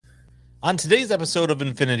On today's episode of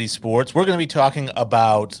Infinity Sports, we're going to be talking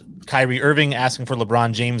about Kyrie Irving asking for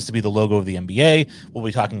LeBron James to be the logo of the NBA. We'll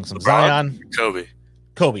be talking some Zion.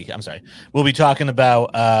 Kobe, I'm sorry. We'll be talking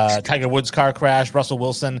about Tiger Woods' car crash, Russell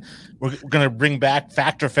Wilson. We're going to bring back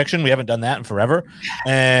Fact or Fiction. We haven't done that in forever.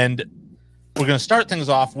 And we're going to start things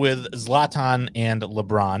off with Zlatan and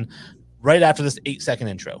LeBron right after this 8-second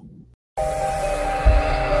intro.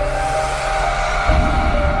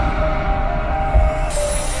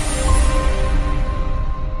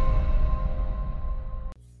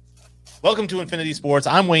 Welcome to Infinity Sports.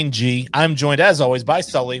 I'm Wayne G. I'm joined, as always, by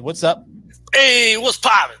Sully. What's up? Hey, what's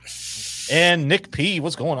poppin'? And Nick P.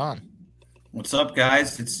 What's going on? What's up,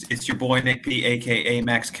 guys? It's your boy Nick P, a.k.a.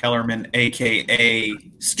 Max Kellerman, a.k.a.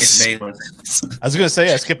 Skip Bayless. I was going to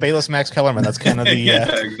say, Skip Bayless, Max Kellerman. That's kind of the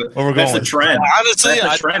what we're going That's with. The trend. Honestly,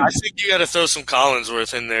 I think you got to throw some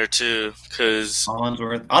Collinsworth in there, too, because...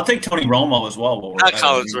 Collinsworth. I'll take Tony Romo as well. Not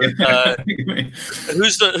Collinsworth.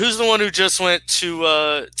 Who's the one who just went to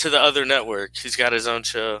the other network? He's got his own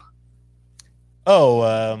show.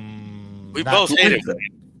 Oh, we both hate him.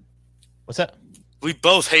 What's that? We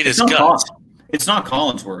both hate his guts. It's not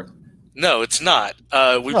Collinsworth. No, it's not.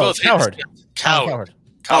 We both hate Coward. his guts. Coward.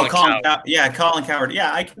 Colin Coward.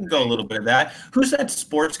 Yeah, I can go a little bit of that. Who's that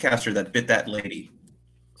sportscaster that bit that lady?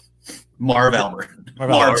 Marv Albert.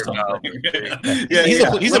 Yeah,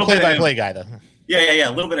 he's a play-by-play guy, though. Yeah.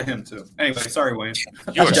 A little bit of him, too. Anyway, sorry, Wayne.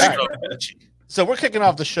 So we're kicking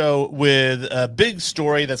off the show with a big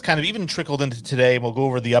story that's kind of even trickled into today. We'll go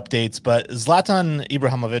over the updates, but Zlatan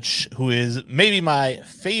Ibrahimovic, who is maybe my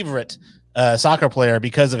favorite soccer player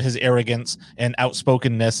because of his arrogance and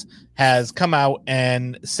outspokenness, has come out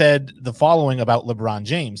and said the following about LeBron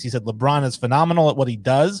James. He said, LeBron is phenomenal at what he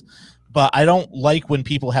does, but I don't like when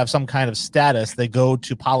people have some kind of status, they go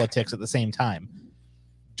to politics at the same time.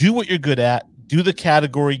 Do what you're good at. Do the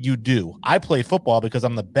category you do. I play football because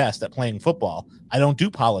I'm the best at playing football. I don't do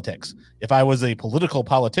politics. If I was a political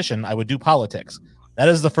politician, I would do politics. That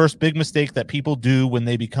is the first big mistake that people do when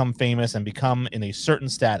they become famous and become in a certain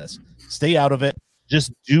status. Stay out of it.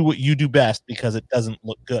 Just do what you do best because it doesn't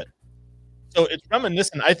look good. So it's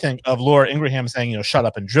reminiscent, I think, of Laura Ingraham saying, shut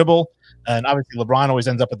up and dribble. And obviously LeBron always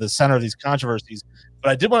ends up at the center of these controversies.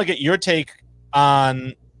 But I did want to get your take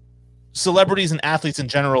on celebrities and athletes in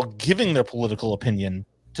general giving their political opinion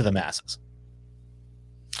to the masses.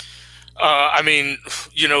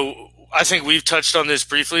 I think we've touched on this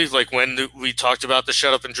briefly, like when we talked about the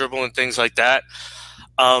shut up and dribble and things like that.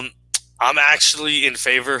 I'm actually in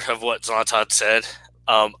favor of what Zlatan said.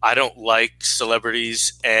 I don't like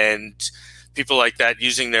celebrities and people like that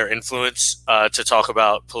using their influence to talk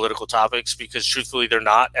about political topics because truthfully they're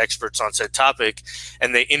not experts on said topic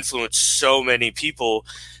and they influence so many people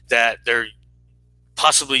that they're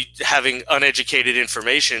possibly having uneducated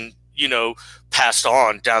information, passed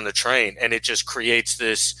on down the train. And it just creates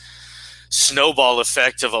this snowball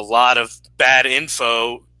effect of a lot of bad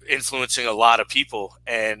info influencing a lot of people.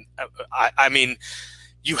 And I mean,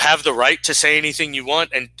 you have the right to say anything you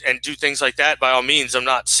want and do things like that. By all means, I'm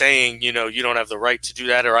not saying, you don't have the right to do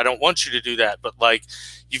that or I don't want you to do that. But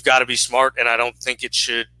you've got to be smart. And I don't think it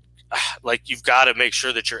should. You've got to make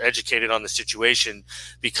sure that you're educated on the situation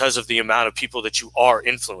because of the amount of people that you are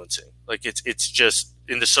influencing. It's just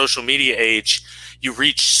in the social media age, you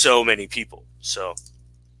reach so many people. So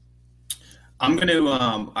I'm going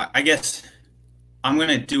to, I guess I'm going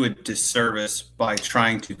to do a disservice by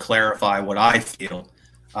trying to clarify what I feel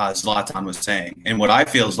Zlatan was saying. And what I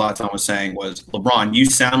feel Zlatan was saying was, LeBron, you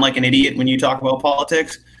sound like an idiot when you talk about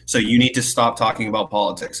politics. So you need to stop talking about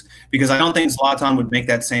politics, because I don't think Zlatan would make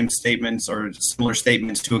that same statements or similar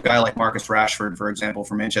statements to a guy like Marcus Rashford, for example,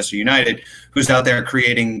 from Manchester United, who's out there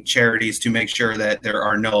creating charities to make sure that there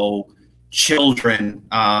are no children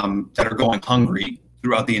that are going hungry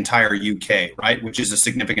throughout the entire UK, right? Which is a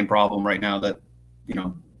significant problem right now that,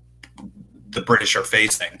 the British are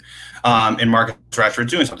facing. And Marcus Rashford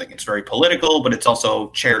doing something. It's very political, but it's also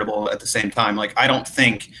charitable at the same time. I don't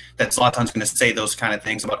think that Zlatan's going to say those kind of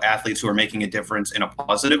things about athletes who are making a difference in a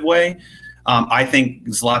positive way. I think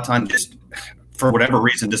Zlatan just, for whatever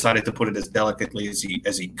reason, decided to put it as delicately as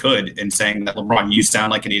he could in saying that, LeBron, you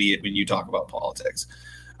sound like an idiot when you talk about politics.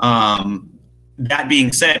 That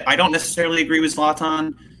being said, I don't necessarily agree with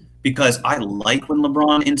Zlatan, because I like when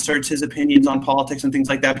LeBron inserts his opinions on politics and things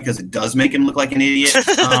like that, because it does make him look like an idiot,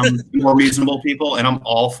 more reasonable people. And I'm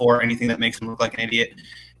all for anything that makes him look like an idiot.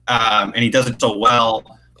 And he does it so well.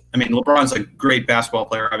 I mean, LeBron's a great basketball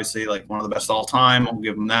player, obviously, one of the best of all time. I'll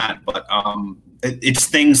give him that. But it's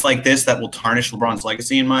things like this that will tarnish LeBron's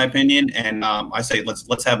legacy, in my opinion. And I say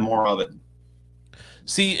let's have more of it.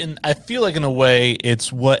 See, and I feel like in a way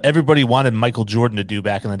it's what everybody wanted Michael Jordan to do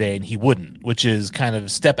back in the day, and he wouldn't, which is kind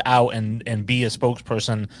of step out and be a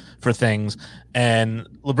spokesperson for things. And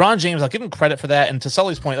LeBron James, I'll give him credit for that. And to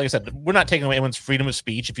Sully's point, like I said, we're not taking away anyone's freedom of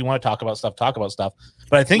speech. If you want to talk about stuff, talk about stuff.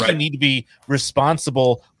 But I think you need to be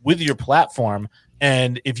responsible with your platform.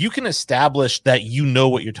 And if you can establish that you know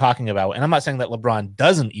what you're talking about, and I'm not saying that LeBron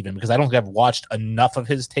doesn't even, because I don't think I've watched enough of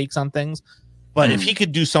his takes on things, but if he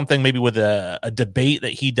could do something maybe with a debate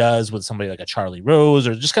that he does with somebody like a Charlie Rose,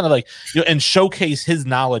 or just kind of like, and showcase his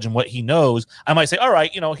knowledge and what he knows, I might say, all right,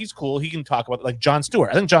 he's cool. He can talk about, like Jon Stewart.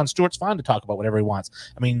 I think Jon Stewart's fine to talk about whatever he wants.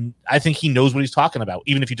 I mean, I think he knows what he's talking about,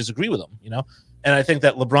 even if you disagree with him, And I think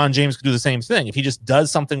that LeBron James could do the same thing. If he just does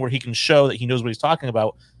something where he can show that he knows what he's talking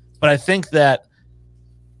about. But I think that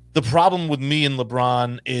the problem with me and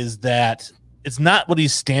LeBron is that it's not what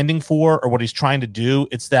he's standing for or what he's trying to do.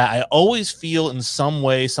 It's that I always feel in some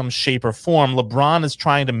way, some shape or form, LeBron is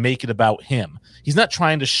trying to make it about him. He's not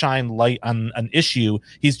trying to shine light on an issue.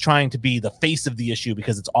 He's trying to be the face of the issue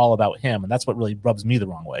because it's all about him. And that's what really rubs me the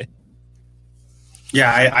wrong way.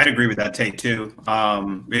 Yeah, I'd agree with that take too.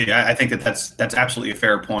 I think that's absolutely a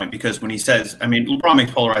fair point, because when he says, LeBron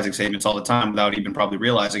makes polarizing statements all the time without even probably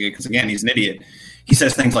realizing it, because again, he's an idiot. He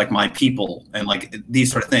says things like "my people" and like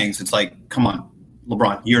these sort of things. It's like, come on,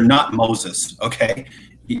 LeBron, you're not Moses, okay?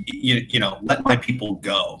 Let my people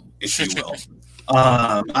go, if you will.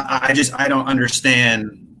 I don't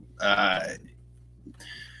understand.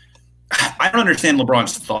 I don't understand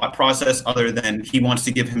LeBron's thought process, other than he wants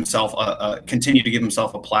to give himself continue to give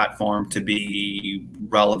himself a platform to be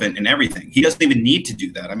relevant in everything. He doesn't even need to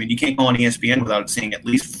do that. You can't go on ESPN without seeing at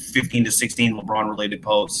least 15 to 16 LeBron-related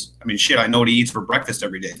posts. I know what he eats for breakfast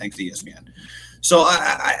every day, thanks to ESPN. So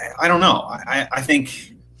I don't know. I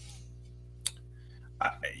think,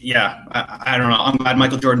 I don't know. I'm glad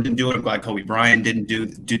Michael Jordan didn't do it. I'm glad Kobe Bryant didn't do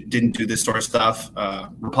this sort of stuff.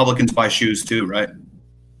 Republicans buy shoes too, right?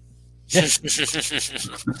 They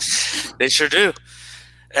sure do.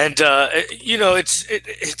 And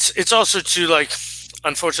it's also too, like,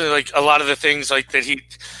 unfortunately, like a lot of the things like that he,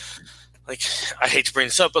 like, I hate to bring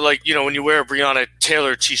this up, but like, when you wear a Breonna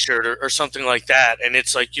Taylor t-shirt or something like that, and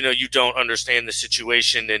it's like, you don't understand the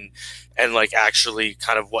situation and like actually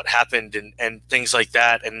kind of what happened and things like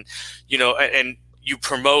that, and and you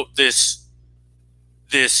promote this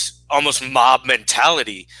almost mob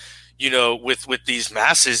mentality, with these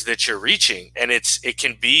masses that you're reaching, and it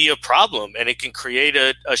can be a problem, and it can create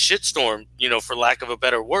a shitstorm, for lack of a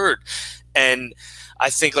better word. And I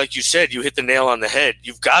think, like you said, you hit the nail on the head.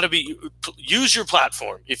 You've got to use your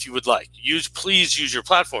platform if you would like. Please use your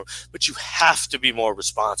platform, but you have to be more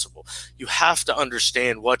responsible. You have to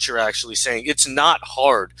understand what you're actually saying. It's not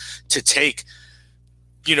hard to take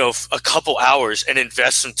a couple hours and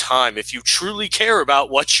invest some time. If you truly care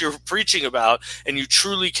about what you're preaching about, and you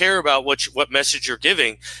truly care about what message you're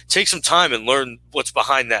giving, take some time and learn what's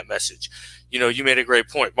behind that message. You made a great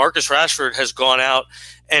point. Marcus Rashford has gone out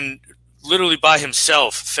and literally by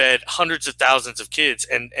himself fed hundreds of thousands of kids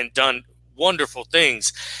and done wonderful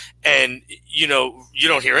things. And, you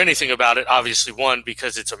don't hear anything about it, obviously, one,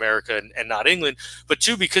 because it's America and not England, but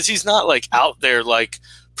two, because he's not like out there, like,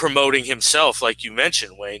 promoting himself, like you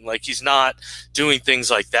mentioned, Wayne. Like, he's not doing things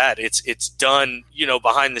like that. It's done,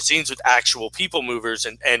 behind the scenes with actual people movers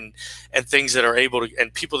and things that are able to,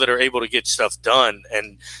 and people that are able to get stuff done.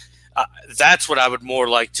 And that's what I would more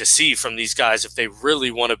like to see from these guys if they really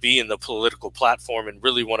want to be in the political platform and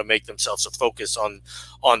really want to make themselves a focus on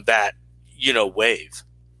that, wave.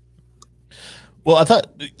 Well, I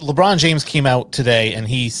thought LeBron James came out today and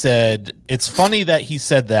he said, it's funny that he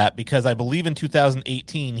said that, because I believe in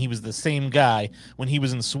 2018, he was the same guy when he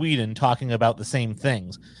was in Sweden talking about the same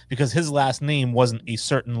things, because his last name wasn't a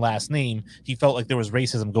certain last name. He felt like there was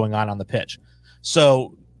racism going on the pitch.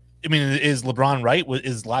 So, is LeBron right?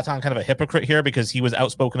 Is Zlatan kind of a hypocrite here because he was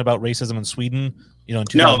outspoken about racism in Sweden? In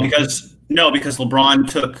No, because LeBron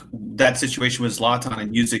took that situation with Zlatan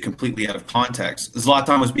and used it completely out of context.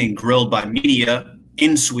 Zlatan was being grilled by media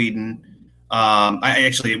in Sweden.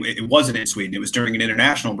 It wasn't in Sweden. It was during an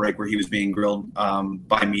international break where he was being grilled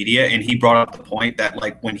by media, and he brought up the point that,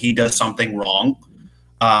 like, when he does something wrong,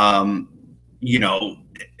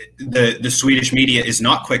 the Swedish media is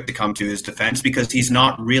not quick to come to his defense, because he's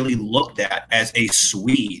not really looked at as a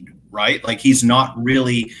Swede, right? Like, he's not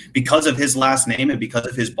really, because of his last name and because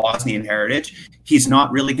of his Bosnian heritage, he's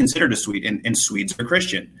not really considered a Swede. And Swedes are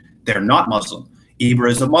Christian. They're not Muslim.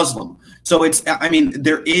 Ibra is a Muslim. So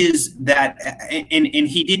there is that, and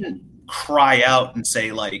he didn't cry out and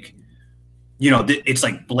say, like, it's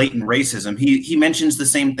like blatant racism. He mentions the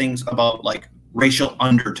same things about, like, racial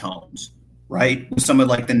undertones, right? With some of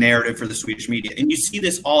like the narrative for the Swedish media. And you see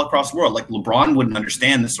this all across the world. Like LeBron wouldn't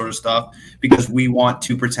understand this sort of stuff because we want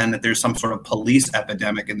to pretend that there's some sort of police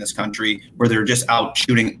epidemic in this country where they're just out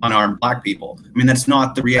shooting unarmed black people. I mean, that's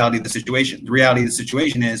not the reality of the situation. The reality of the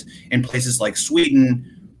situation is in places like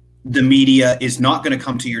Sweden, the media is not going to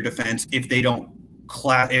come to your defense if they don't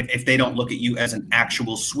look at you as an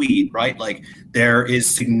actual Swede, right? Like there is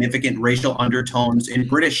significant racial undertones in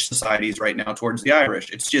British societies right now towards the Irish.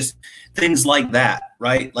 It's just things like that,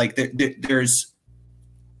 right? Like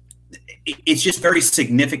it's just very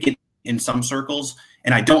significant in some circles.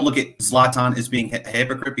 And I don't look at Zlatan as being a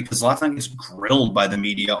hypocrite because Zlatan gets grilled by the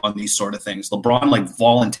media on these sort of things. LeBron like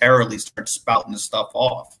voluntarily starts spouting this stuff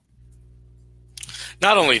off.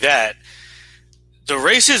 Not only that, the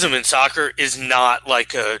racism in soccer is not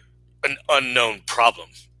like an unknown problem.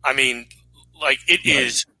 I mean, like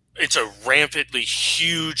it's a rampantly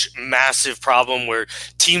huge, massive problem where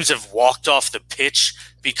teams have walked off the pitch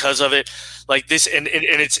because of it. Like this, and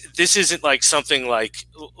this isn't like something like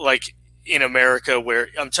in America where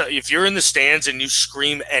if you're in the stands and you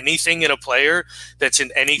scream anything at a player that's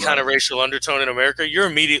in any kind of racial undertone in America, you're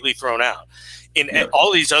immediately thrown out. In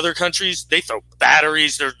all these other countries, they throw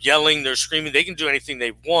batteries, they're yelling, they're screaming, they can do anything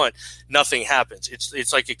they want. Nothing happens.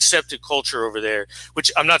 It's like accepted culture over there,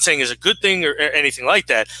 which I'm not saying is a good thing or anything like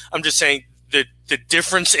that. I'm just saying the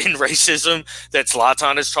difference in racism that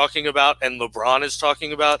Zlatan is talking about and LeBron is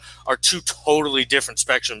talking about are two totally different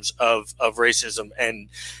spectrums of racism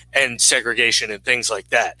and segregation and things like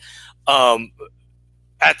that.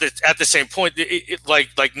 At the same point,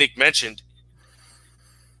 like Nick mentioned,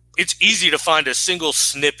 it's easy to find a single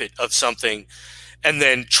snippet of something and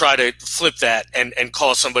then try to flip that and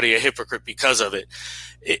call somebody a hypocrite because of it.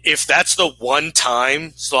 If that's the one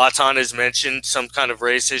time Zlatan has mentioned some kind of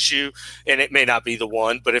race issue, and it may not be the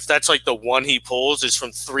one, but if that's like the one he pulls is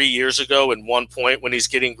from 3 years ago and 1 point when he's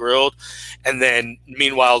getting grilled, and then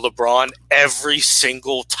meanwhile LeBron, every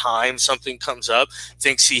single time something comes up,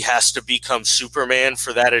 thinks he has to become Superman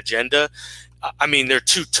for that agenda. I mean, they're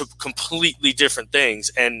two completely different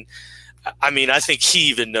things. And I mean, I think he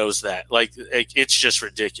even knows that. Like, it's just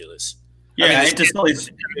ridiculous. Yeah,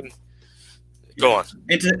 go on.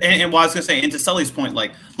 And what I was going to say, and to Sully's point,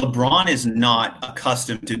 like, LeBron is not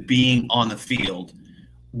accustomed to being on the field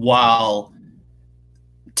while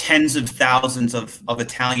tens of thousands of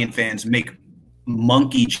Italian fans make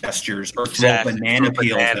monkey gestures or throw banana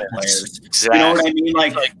peels at players. Exactly. You know what I mean?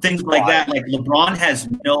 Like things like that. Like LeBron has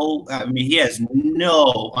he has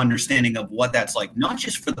no understanding of what that's like, not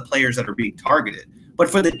just for the players that are being targeted, but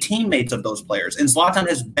for the teammates of those players. And Zlatan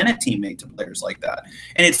has been a teammate to players like that.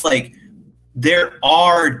 And it's like, there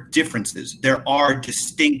are differences. There are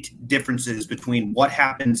distinct differences between what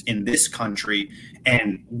happens in this country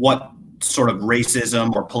and what sort of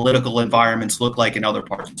racism or political environments look like in other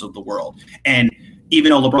parts of the world. And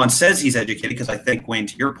even though LeBron says he's educated, because I think, Wayne,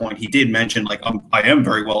 to your point, he did mention, like, I am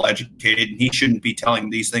very well educated and he shouldn't be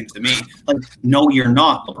telling these things to me. Like, no, you're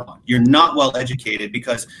not, LeBron. You're not well educated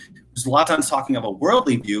because Zlatan's talking of a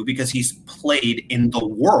worldly view because he's played in the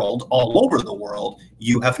world, all over the world.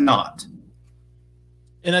 You have not.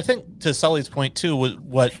 And I think to Sully's point, too,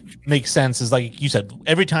 what makes sense is, like you said,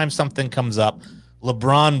 every time something comes up,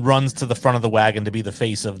 LeBron runs to the front of the wagon to be the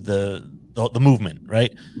face of the movement,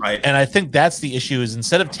 right? Right. And I think that's the issue is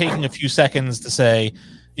instead of taking a few seconds to say,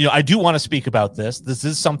 I do want to speak about this. This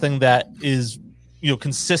is something that is,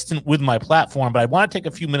 consistent with my platform, but I want to take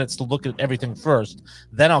a few minutes to look at everything first.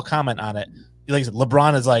 Then I'll comment on it. Like I said,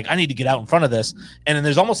 LeBron is like, I need to get out in front of this. And then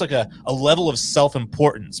there's almost like a level of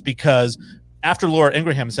self-importance because after Laura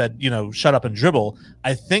Ingraham said, shut up and dribble,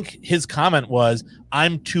 I think his comment was,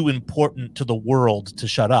 I'm too important to the world to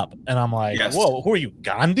shut up. And I'm like, yes. Whoa, who are you,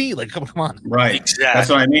 Gandhi? Like, come on. Right. Exactly.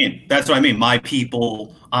 That's what I mean. My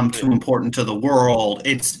people, I'm too important to the world.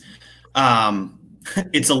 It's a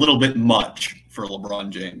little bit much for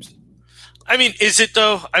LeBron James. I mean, is it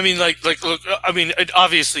though? I mean, look, I mean, it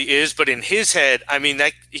obviously is, but in his head, I mean,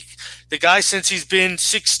 the guy since he's been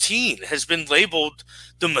 16 has been labeled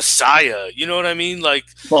the Messiah, you know what I mean? Like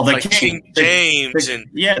King James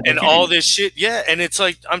and all this shit. Yeah. And it's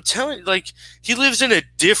like, I'm telling you, like, he lives in a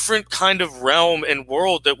different kind of realm and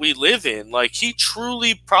world that we live in. Like, he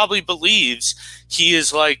truly probably believes he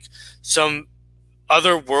is like some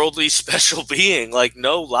otherworldly special being, like,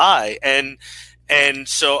 no lie. And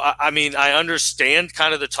so, I mean, I understand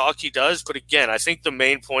kind of the talk he does, but again, I think the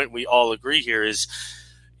main point we all agree here is,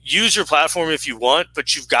 use your platform if you want,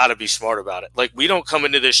 but you've got to be smart about it. Like, we don't come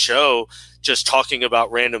into this show just talking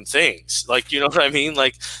about random things. Like, you know what I mean?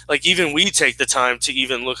 Like even we take the time to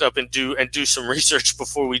even look up and do some research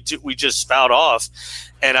before we just spout off.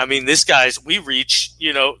 And I mean, we reach,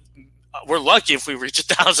 we're lucky if we reach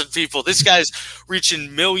 1,000 people. This guy's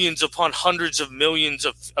reaching millions upon hundreds of millions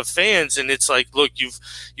of fans. And it's like, look,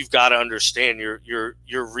 you've got to understand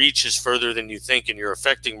your reach is further than you think, and you're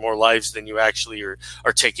affecting more lives than you actually are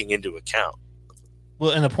taking into account.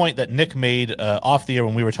 Well, and the point that Nick made off the air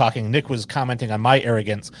when we were talking, Nick was commenting on my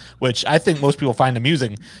arrogance, which I think most people find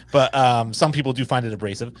amusing, but some people do find it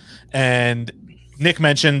abrasive. And Nick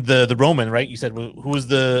mentioned the Roman, right? You said, who was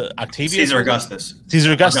the Octavius? Caesar Augustus.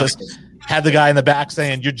 Caesar Augustus had the guy in the back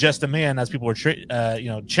saying, "You're just a man," as people were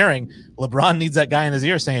cheering. LeBron needs that guy in his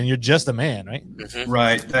ear saying, "You're just a man," right? Mm-hmm.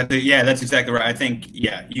 Right. That's exactly right. I think,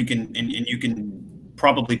 you can, and you can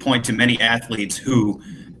probably point to many athletes who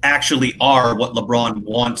actually are what LeBron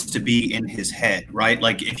wants to be in his head, right?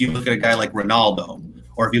 Like, if you look at a guy like Ronaldo,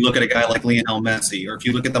 or if you look at a guy like Lionel Messi, or if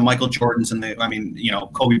you look at the Michael Jordans and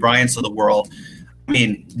Kobe Bryants of the world, I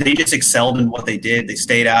mean, they just excelled in what they did. They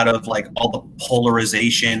stayed out of like all the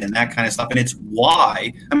polarization and that kind of stuff. And it's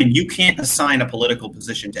why, I mean, you can't assign a political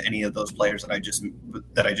position to any of those players that I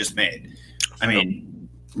just made. I mean,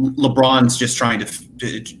 LeBron's just trying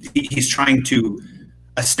to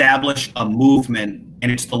establish a movement,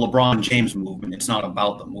 and it's the LeBron James movement. It's not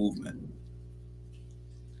about the movement.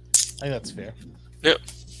 I think that's fair. Yep.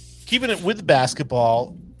 Keeping it with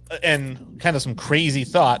basketball and kind of some crazy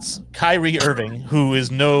thoughts, Kyrie Irving, who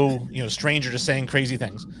is no stranger to saying crazy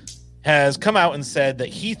things, has come out and said that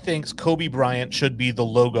he thinks Kobe Bryant should be the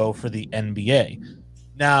logo for the NBA.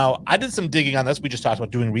 Now, I did some digging on this. We just talked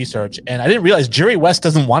about doing research, and I didn't realize Jerry West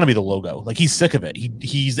doesn't want to be the logo. Like, he's sick of it.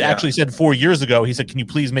 He's actually said 4 years ago, he said, "Can you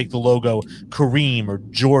please make the logo Kareem or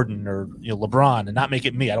Jordan or LeBron and not make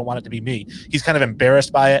it me? I don't want it to be me." He's kind of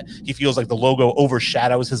embarrassed by it. He feels like the logo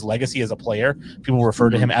overshadows his legacy as a player. People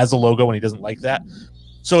refer to him as the logo, and he doesn't like that.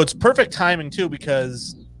 So it's perfect timing, too,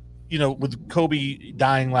 because with Kobe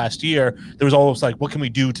dying last year, there was almost like, what can we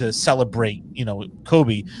do to celebrate,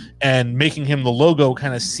 Kobe? And making him the logo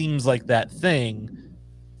kind of seems like that thing,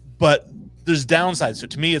 but there's downsides. So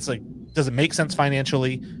to me, it's like, does it make sense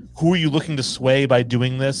financially? Who are you looking to sway by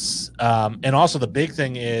doing this? And also the big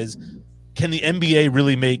thing is, can the NBA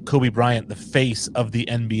really make Kobe Bryant the face of the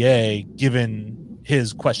NBA given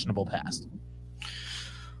his questionable past?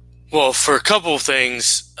 Well, for a couple of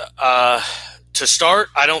things, to start,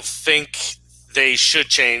 I don't think they should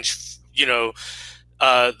change,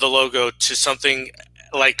 the logo to something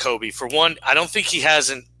like Kobe. For one, I don't think he has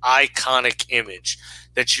an iconic image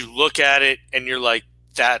that you look at it and you're like,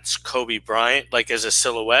 that's Kobe Bryant, like as a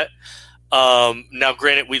silhouette. Now,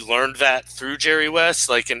 granted, we learned that through Jerry West,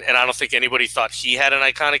 and I don't think anybody thought he had an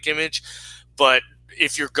iconic image. But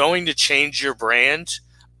if you're going to change your brand,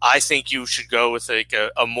 I think you should go with like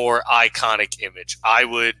a more iconic image. I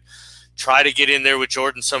would try to get in there with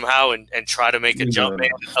Jordan somehow and try to make a Jumpman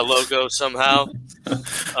a logo somehow.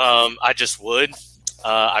 I just would.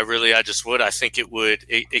 I just would. I think it would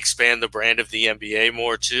expand the brand of the NBA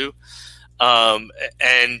more too.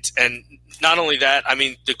 And not only that, I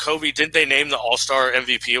mean, the Kobe, didn't they name the All-Star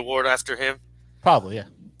MVP award after him? Probably, yeah.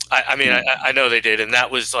 I know they did, and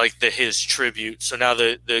that was like his tribute. So now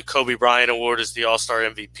the Kobe Bryant award is the All-Star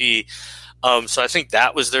MVP. So I think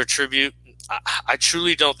that was their tribute. I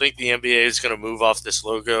truly don't think the NBA is going to move off this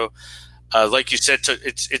logo. Like you said,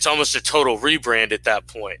 it's almost a total rebrand at that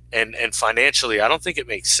point. And financially, I don't think it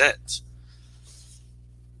makes sense.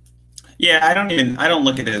 Yeah, I don't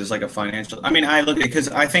look at it as like a financial. I mean, I look at it because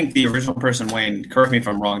I think the original person, Wayne, correct me if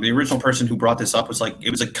I'm wrong, the original person who brought this up was like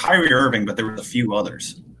Kyrie Irving, but there were a few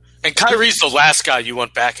others. And Kyrie's the last guy you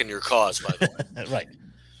want back in your cause, by the way. Right.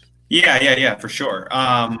 Yeah, for sure.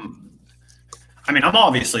 I mean, I'm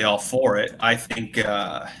obviously all for it. I think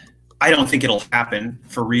I don't think it'll happen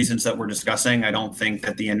for reasons that we're discussing. I don't think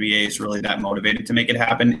that the NBA is really that motivated to make it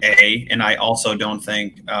happen, and I also don't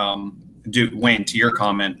think, Wayne, to your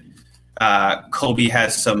comment, Kobe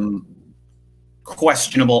has some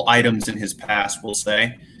questionable items in his past, we'll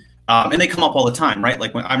say. And they come up all the time, right?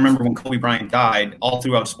 Like I remember when Kobe Bryant died, all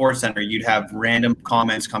throughout SportsCenter, you'd have random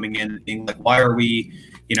comments coming in being like, why are we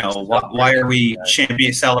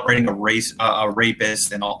celebrating a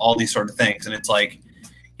rapist and all these sort of things? And it's like,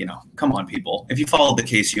 come on, people. If you followed the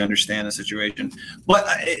case, you understand the situation. But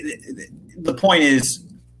the point is,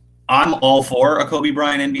 I'm all for a Kobe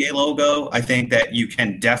Bryant NBA logo. I think that you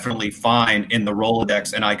can definitely find in the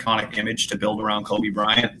Rolodex an iconic image to build around Kobe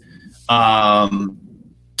Bryant.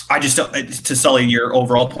 I just don't, to Sully your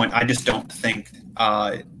overall point, I just don't think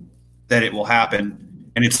that it will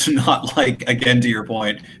happen. And it's not like, again, to your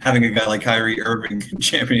point, having a guy like Kyrie Irving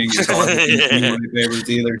championing your cause favorites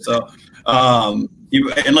either. So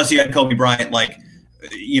unless you had Kobe Bryant,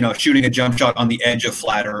 shooting a jump shot on the edge of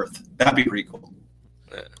flat Earth, that'd be pretty cool.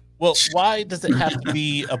 Well, why does it have to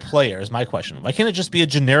be a player is my question. Why can't it just be a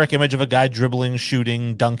generic image of a guy dribbling,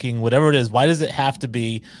 shooting, dunking, whatever it is? Why does it have to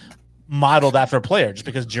be modeled after a player? Just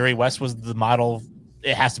because Jerry West was the model,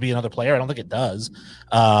 it has to be another player? I don't think it does.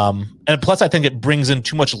 And plus, I think it brings in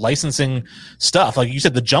too much licensing stuff. Like you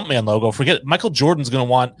said, the Jumpman logo. Forget Michael Jordan's going to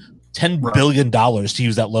want $10 billion to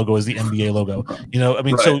use that logo as the NBA logo.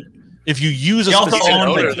 So if you use a he's an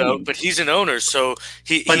owner, though, but he's an owner, so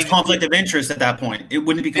it's conflict of interest at that point. It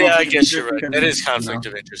wouldn't be. I guess you're right. That is conflict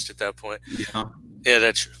of interest at that point. Yeah,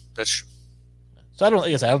 that's true. That's true. So I don't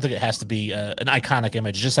think it has to be an iconic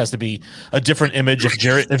image. It just has to be a different image. If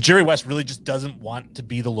Jerry West really just doesn't want to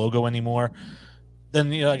be the logo anymore,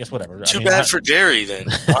 then I guess whatever. Too bad for Jerry. Then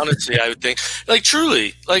honestly, I would think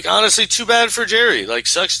truly, honestly, too bad for Jerry.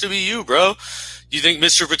 Sucks to be you, bro. You think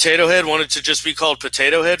Mr. Potato Head wanted to just be called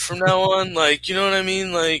Potato Head from now on? You know what I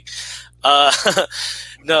mean? No,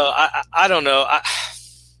 I don't know.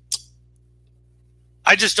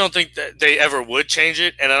 I just don't think that they ever would change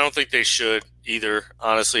it, and I don't think they should either,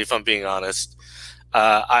 honestly, if I'm being honest.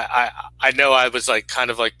 I know I was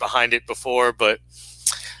kind of behind it before, but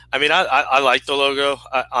I mean, I like the logo.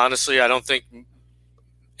 Honestly, I don't think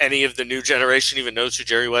any of the new generation even knows who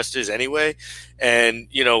Jerry West is anyway. And,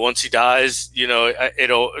 once he dies,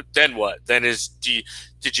 then what? Then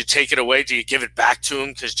did you take it away? Do you give it back to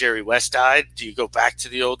him because Jerry West died? Do you go back to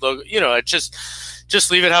the old logo? Just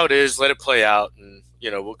leave it how it is, let it play out, and,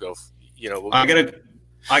 we'll go, I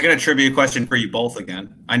got a trivia question for you both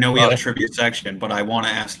again. I know we have a trivia section, but I want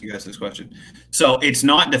to ask you guys this question. So it's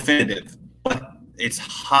not definitive, but it's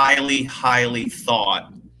highly, highly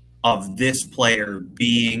thought of this player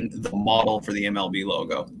being the model for the MLB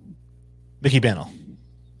logo. Mickey Mantle.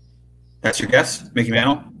 That's your guess? Mickey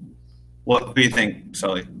Mantle? What do you think,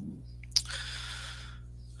 Sully?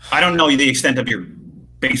 I don't know the extent of your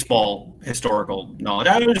baseball historical knowledge.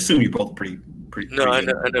 I would assume you're both pretty. No, I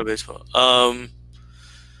know baseball. I'll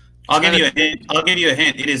give you a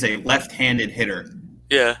hint. It is a left-handed hitter.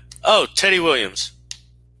 Yeah. Oh, Teddy Williams.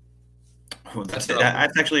 Oh, that's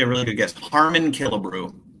actually a really good guess. Harmon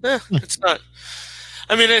Killebrew. It's not.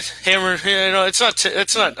 I mean, it's Hammer. It's not.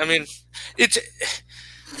 It's not. I mean, it's.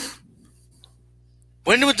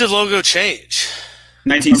 When would the logo change?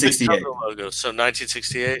 1968. Logo, so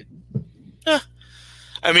 1968. Yeah.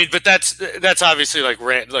 I mean, but that's obviously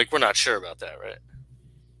we're not sure about that, right?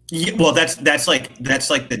 Yeah, well, that's like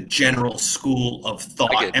the general school of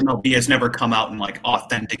thought. MLB has never come out and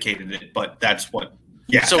authenticated it, but that's what.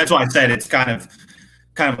 Yeah, so, that's why I said it's kind of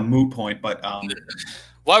a moot point. But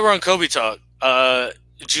while we're on Kobe talk,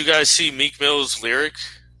 did you guys see Meek Mill's lyric?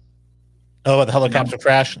 Oh, the helicopter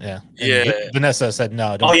crash? Yeah. Yeah. Vanessa said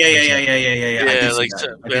no. Don't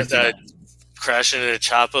Yeah, crashing in a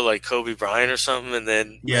chopper like Kobe Bryant or something, and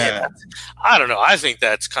then I don't know. I think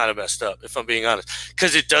that's kind of messed up, if I'm being honest,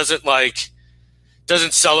 because it doesn't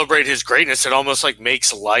celebrate his greatness. It almost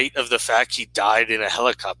makes light of the fact he died in a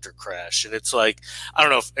helicopter crash, and it's I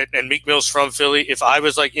don't know. And Meek Mill's from Philly. If I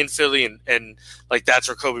was in Philly and that's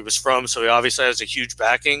where Kobe was from, so he obviously has a huge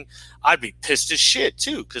backing, I'd be pissed as shit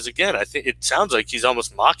too. Because again, I think it sounds like he's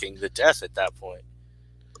almost mocking the death at that point.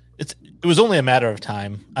 It was only a matter of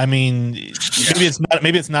time. I mean,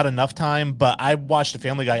 maybe it's not enough time, but I watched a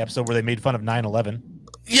Family Guy episode where they made fun of 9/11.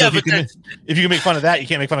 Yeah, so if you can make fun of that, you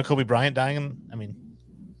can't make fun of Kobe Bryant dying. I mean,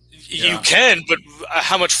 you can, but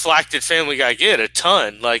how much flack did Family Guy get? A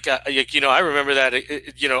ton. I remember that.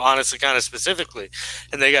 Honestly, kind of specifically,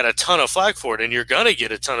 and they got a ton of flack for it. And you're gonna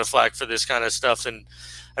get a ton of flack for this kind of stuff. And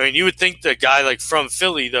I mean, you would think the guy from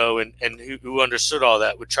Philly though, and who understood all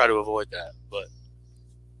that would try to avoid that, but.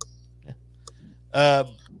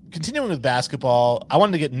 Continuing with basketball, I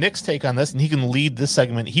wanted to get Nick's take on this, and he can lead this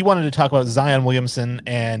segment. He wanted to talk about Zion Williamson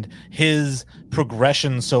and his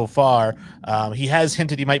progression so far. He has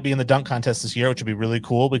hinted he might be in the dunk contest this year, which would be really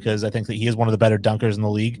cool because I think that he is one of the better dunkers in the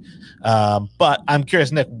league. But I'm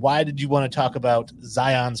curious, Nick, why did you want to talk about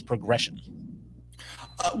Zion's progression?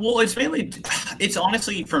 Well, it's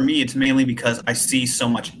honestly, for me, it's mainly because I see so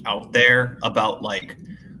much out there about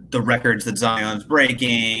the records that Zion's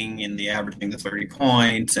breaking and the averaging the 30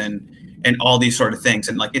 points and all these sort of things.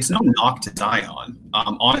 And it's no knock to Zion,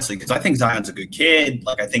 honestly, because I think Zion's a good kid.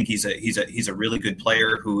 I think he's a really good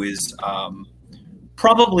player who is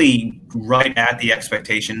probably right at the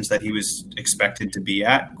expectations that he was expected to be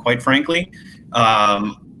at, quite frankly.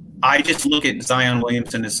 I just look at Zion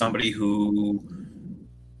Williamson as somebody who,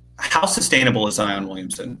 how sustainable is Zion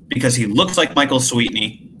Williamson? Because he looks like Michael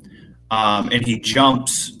Sweetney, and he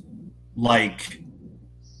jumps like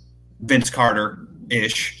Vince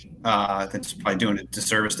Carter-ish. That's probably doing a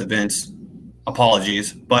disservice to Vince.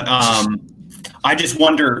 Apologies. But I just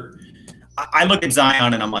wonder, I look at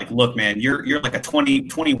Zion and I'm like, look, man, you're like a 21,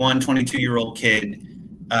 22-year-old kid.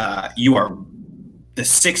 You are the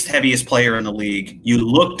sixth heaviest player in the league. You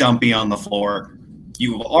look dumpy on the floor.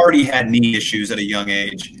 You've already had knee issues at a young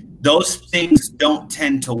age. Those things don't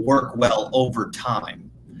tend to work well over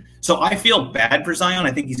time. So I feel bad for Zion.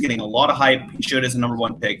 I think he's getting a lot of hype. He should as a number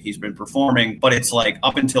one pick. He's been performing, but it's like,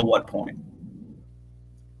 up until what point?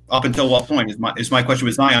 Up until what point is my question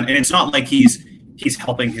with Zion. And it's not like he's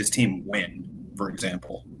helping his team win, for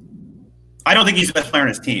example. I don't think he's the best player on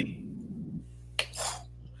his team.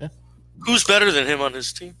 Who's better than him on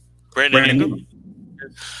his team? Brandon Ingram?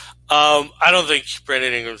 I don't think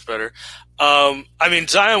Brandon Ingram's better. I mean,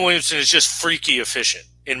 Zion Williamson is just freaky efficient,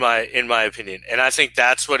 in my opinion. And I think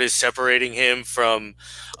that's what is separating him from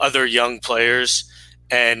other young players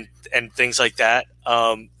and things like that.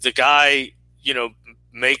 The guy,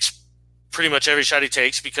 makes pretty much every shot he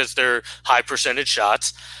takes because they're high percentage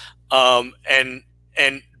shots.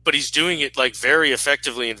 But he's doing it like very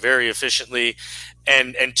effectively and very efficiently.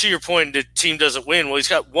 And to your point, the team doesn't win. Well, he's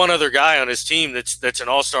got one other guy on his team that's an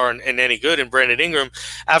all-star and any good, in Brandon Ingram.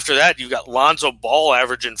 After that, you've got Lonzo Ball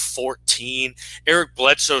averaging 14, Eric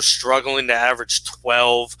Bledsoe struggling to average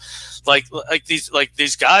 12. Like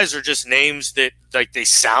these guys are just names that, like, they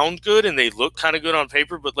sound good and they look kind of good on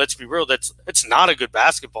paper, but let's be real, it's not a good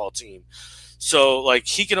basketball team. So, like,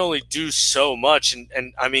 he can only do so much.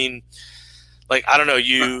 And I mean, like, I don't know,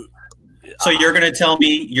 So you're going to tell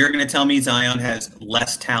me Zion has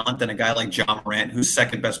less talent than a guy like John Morant, whose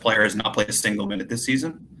second best player has not played a single minute this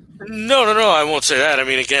season? No, I won't say that. I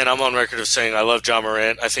mean, again, I'm on record of saying I love John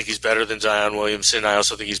Morant. I think he's better than Zion Williamson. I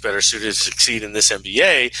also think he's better suited to succeed in this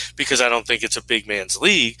NBA because I don't think it's a big man's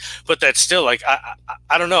league. But that's still, like,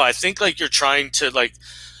 I don't know. I think, like, you're trying to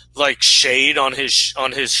like shade on his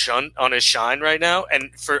shine right now,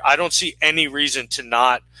 and I don't see any reason to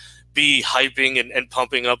not be hyping and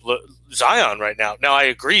pumping up Zion right now. Now, I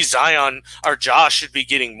agree, Zion or Josh should be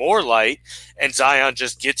getting more light, and Zion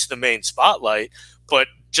just gets the main spotlight. But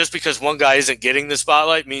just because one guy isn't getting the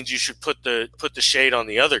spotlight means you should put the shade on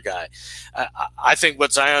the other guy. I think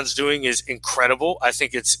what Zion's doing is incredible. I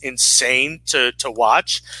think it's insane to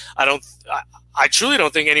watch. I truly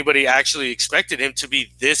don't think anybody actually expected him to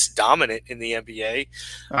be this dominant in the NBA.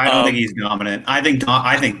 I don't think he's dominant. I think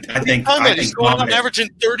he's going on averaging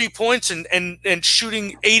 30 points and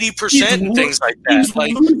shooting 80% and things like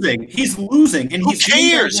that. He's losing, and who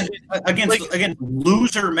cares against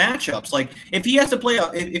loser matchups. Like, if he has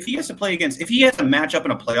to match up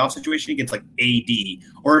in a playoff situation against, like, AD,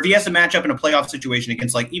 or if he has to match up in a playoff situation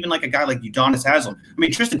against, like, even like a guy like Udonis Haslem. I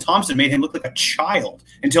mean, Tristan Thompson made him look like a child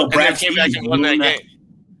until Brad came back and won that game.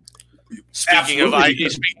 Speaking of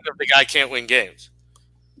the guy can't win games.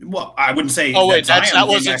 Well, I wouldn't say. Oh wait, that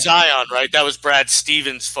wasn't Zion, right? That was Brad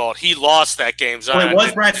Stevens' fault. He lost that game. Zion. Well, it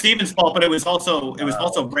was Brad Stevens' fault, but it was also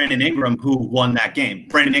Brandon Ingram who won that game.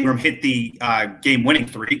 Brandon Ingram hit the game-winning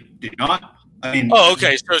three. Did not. I mean. Oh,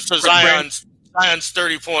 okay. So Zion's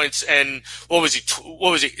 30 points and what was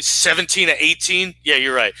he? 17 to 18? Yeah,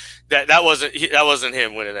 you're right. That wasn't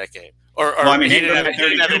him winning that game. He didn't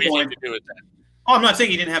have anything to do with that. Oh, I'm not saying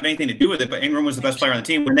he didn't have anything to do with it, but Ingram was the best player on the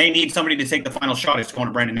team. When they need somebody to take the final shot, it's going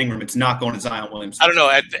to Brandon Ingram. It's not going to Zion Williamson. I don't know.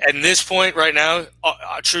 At this point right now,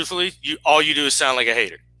 truthfully, all you do is sound like a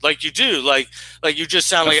hater. Like you do. Like you just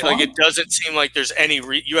sound like it doesn't seem like there's any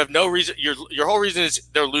you have no reason. Your whole reason is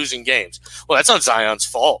they're losing games. Well, that's not Zion's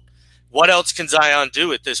fault. What else can Zion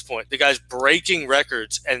do at this point? The guy's breaking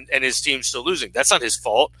records and his team's still losing. That's not his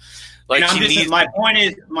fault. Like,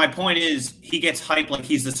 my point is he gets hyped like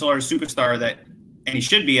he's the superstar that, and he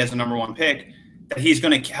should be as a number one pick, that he's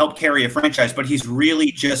going to help carry a franchise, but he's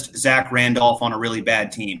really just Zach Randolph on a really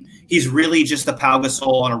bad team. He's really just a Pau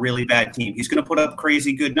Gasol on a really bad team. He's going to put up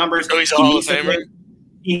crazy good numbers. So he's a Hall of Famer.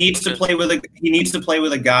 He needs to play with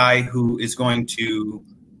a guy who is going to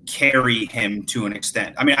carry him to an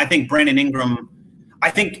extent. I mean, I think Brandon Ingram. I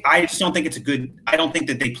just don't think it's I don't think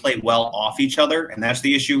that they play well off each other, and that's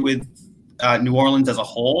the issue with New Orleans as a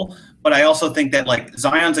whole. But I also think that, like,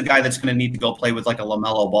 Zion's a guy that's going to need to go play with, like, a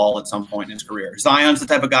LaMelo Ball at some point in his career. Zion's the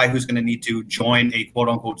type of guy who's going to need to join a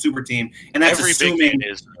quote-unquote super team, and that's every assuming. Big man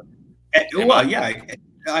is. Well, yeah.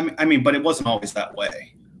 I mean, but it wasn't always that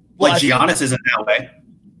way. Like, Giannis isn't that way.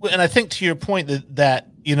 And I think to your point that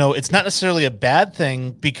it's not necessarily a bad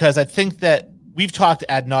thing, because I think that we've talked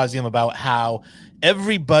ad nauseum about how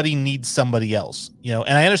everybody needs somebody else, and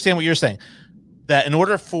I understand what you're saying, that in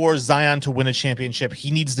order for Zion to win a championship, he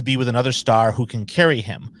needs to be with another star who can carry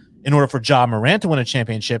him. In order for Ja Morant to win a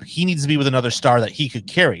championship, he needs to be with another star that he could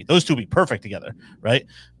carry. Those two would be perfect together, right?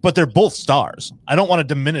 But they're both stars. I don't want to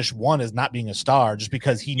diminish one as not being a star just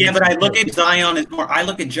because he. Yeah, but I look at Zion as more. I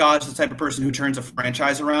look at Ja as the type of person who turns a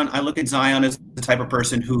franchise around. I look at Zion as the type of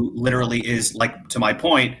person who literally is, like, to my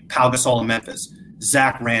point, Pau Gasol in Memphis,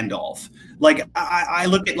 Zach Randolph. Like, I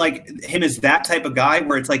look at like him as that type of guy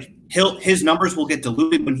where it's like his numbers will get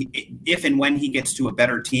diluted if and when he gets to a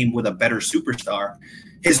better team with a better superstar.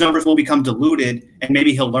 His numbers will become diluted, and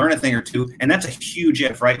maybe he'll learn a thing or two. And that's a huge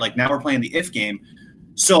if, right? Like, now we're playing the if game.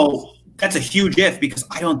 So that's a huge if, because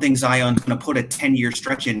I don't think Zion's going to put a 10-year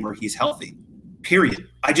stretch in where he's healthy, period.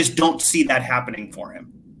 I just don't see that happening for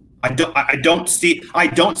him. I don't see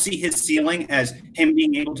his ceiling as him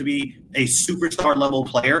being able to be a superstar level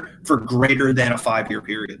player for greater than a 5-year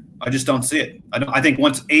period. I just don't see it. I think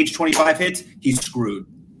once age 25 hits, he's screwed.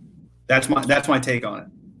 That's my take on it.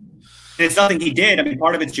 And it's nothing he did. I mean,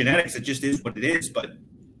 part of it's genetics. It just is what it is. But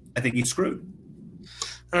I think he's screwed.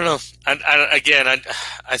 I don't know.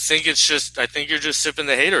 I think it's just. I think you're just sipping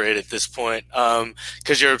the haterade at this point,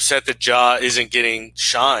 because you're upset that Ja isn't getting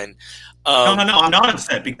shine. No. I'm not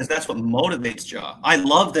upset, because that's what motivates Ja. I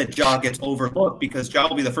love that Ja gets overlooked, because Ja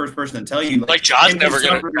will be the first person to tell you. Like Ja's not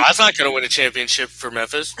going to win a championship for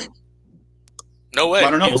Memphis. No way. Well,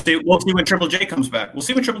 I don't know. We'll see when Triple J comes back.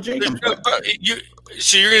 So you're going to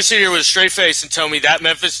sit here with a straight face and tell me that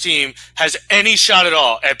Memphis team has any shot at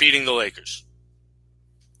all at beating the Lakers?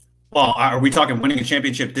 Well, are we talking winning a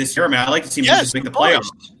championship this year? I mean, I like to see them just make the playoffs.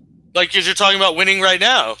 Like, you're talking about winning right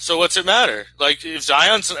now. So what's it matter? Like, if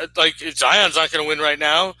Zion's not going to win right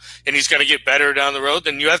now, and he's going to get better down the road,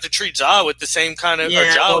 then you have to treat Ja with the same kind of.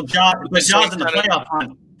 Yeah, Ja's in the playoff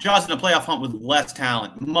hunt. Ja's in the playoff hunt with less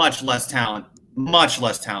talent, much less talent. I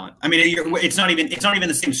mean, it's not even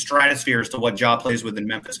the same stratosphere as to what Ja plays with in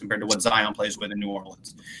Memphis compared to what Zion plays with in New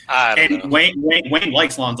Orleans. And Wayne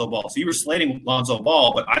likes Lonzo Ball, so you were slating Lonzo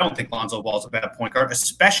Ball, but I don't think Lonzo Ball is a bad point guard,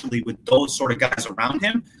 especially with those sort of guys around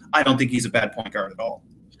him. I don't think he's a bad point guard at all.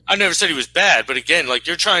 I never said he was bad, but again, like,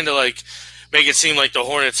 you're trying to like make it seem like the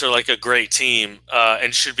Hornets are like a great team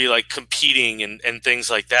and should be like competing and things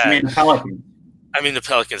like that. I mean the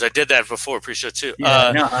Pelicans. I did that before pre-show too.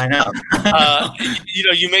 Yeah, I know.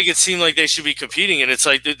 You make it seem like they should be competing, and it's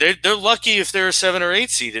like they're lucky if they're a 7 or 8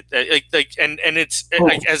 seed. And it's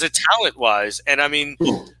like, as a talent wise, and I mean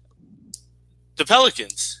the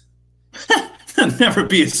Pelicans. They'll never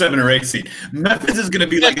be a 7 or 8 seed. Memphis is going to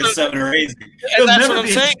be like a 7 or 8 seed. And that's what I'm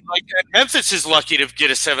saying. Like, Memphis is lucky to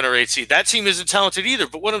get a 7 or 8 seed. That team isn't talented either.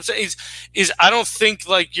 But what I'm saying is I don't think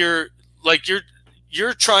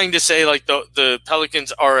you're trying to say like the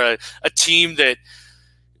Pelicans are a team that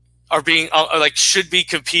are being like should be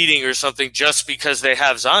competing or something just because they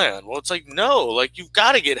have Zion. Well, it's like, no, like, you've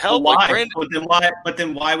got to get help. Why? Like Brandon. But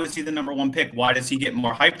then why was he the number one pick? Why does he get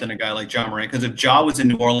more hype than a guy like Ja Morant? Because if Ja was in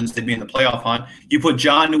New Orleans, they'd be in the playoff hunt. You put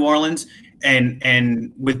Ja in New Orleans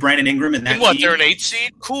and with Brandon Ingram and that and what, team, they're an 8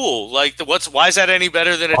 seed? Cool. Like, why is that any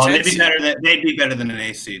better than a 10 seed? They'd be better than an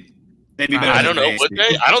 8 seed. I don't know. Would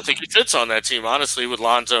they? I don't think he fits on that team, honestly, with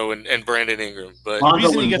Lonzo and Brandon Ingram. But the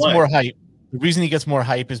reason he gets more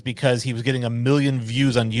hype is because he was getting 1 million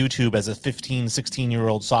views on YouTube as a 15,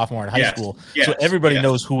 16-year-old sophomore in high school. So everybody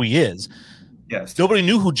knows who he is. Yes. Nobody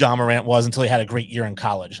knew who Ja Morant was until he had a great year in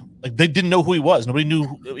college. Like, they didn't know who he was. Nobody knew.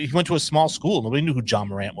 He went to a small school. Nobody knew who Ja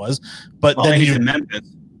Morant was. But then he's in Memphis.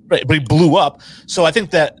 Right, but he blew up. So I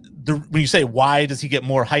think that when you say why does he get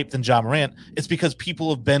more hype than Ja Morant, it's because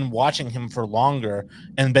people have been watching him for longer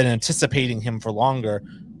and been anticipating him for longer.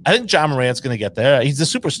 I think Ja Morant's going to get there. He's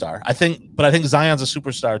a superstar. I think Zion's a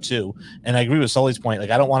superstar too. And I agree with Sully's point.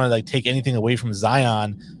 Like, I don't want to like take anything away from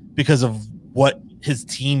Zion because of what his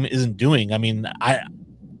team isn't doing. I mean, I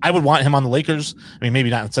would want him on the Lakers. I mean,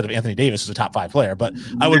 maybe not instead of Anthony Davis, who's a top 5 player, but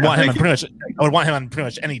I would want him on pretty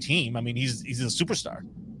much any team. I mean, he's a superstar.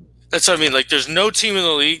 That's what I mean. Like, there's no team in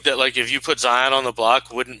the league that, like, if you put Zion on the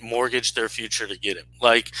block, wouldn't mortgage their future to get him.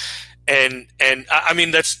 Like, and I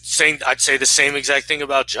mean, I'd say the same exact thing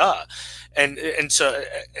about Ja. And so,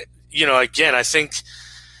 again, I think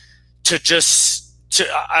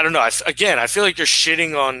I don't know. I feel like you're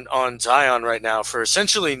shitting on Zion right now for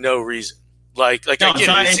essentially no reason. Like no,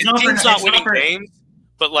 again, his team's not winning games,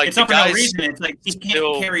 but like, it's not for no reason. It's like he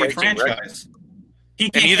can't carry a franchise.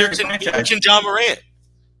 Neither can Ja Morant.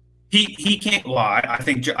 He can't. Well, I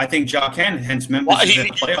think Ja can. Hence, Memphis is in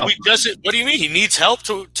the playoffs. What do you mean? He needs help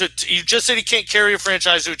to. You just said he can't carry a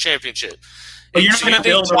franchise to a championship. But you're not going to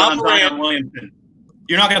build around Zion Williamson.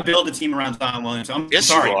 You're not going to build a team around Zion Williamson. I'm Yes,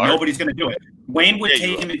 sorry. you are. Nobody's going to do it. Wayne would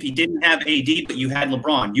take him if he didn't have AD, but you had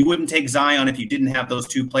LeBron. You wouldn't take Zion if you didn't have those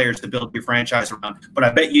two players to build your franchise around. But I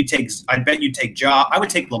bet you'd take Ja. I would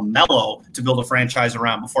take LaMelo to build a franchise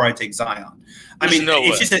around before I take Zion. I mean,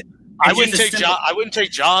 it's just a I wouldn't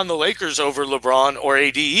take Ja on the Lakers over LeBron or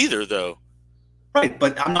AD either, though. Right,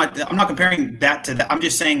 but I'm not comparing that to that. I'm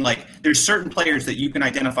just saying, like, there's certain players that you can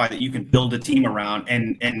identify that you can build a team around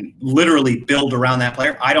and literally build around that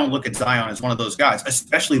player. I don't look at Zion as one of those guys,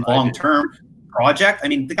 especially long-term project. I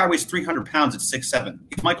mean, the guy weighs 300 pounds at 6'7".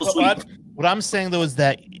 He's Michael Sweet. What I'm saying, though, is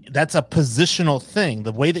that's a positional thing.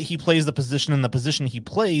 The way that he plays the position and the position he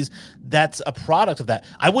plays, that's a product of that.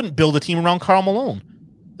 I wouldn't build a team around Karl Malone.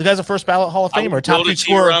 The guy's a first ballot Hall of Famer. Top three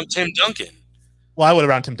scorer around Tim Duncan. Well, I would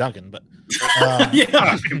around Tim Duncan, but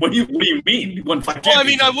yeah. What do you mean? Well, I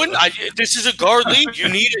mean, I wouldn't. This is a guard league. You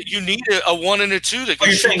need a 1 and a 2 that can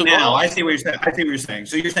you're shoot saying the now. ball. I see what you're saying.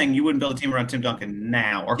 So you're saying you wouldn't build a team around Tim Duncan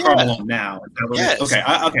now or Karl Malone now? Yes. Okay.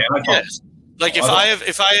 I yes. Like if I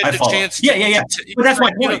had the chance. Yeah. But that's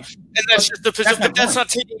my point. And that's just the position. But that's not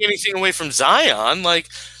taking anything away from Zion. Like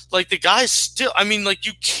the guy's still. I mean, like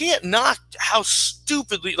you can't knock how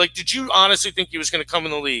stupidly. Like, did you honestly think he was going to come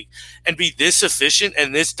in the league and be this efficient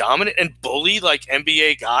and this dominant and bully like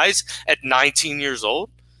NBA guys at 19 years old?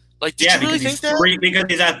 Like, did you really think that? Because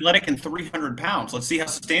he's athletic and 300 pounds. Let's see how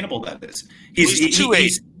sustainable that is. He's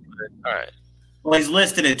 280. All right. Well, he's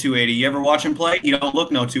listed at 280. You ever watch him play? He don't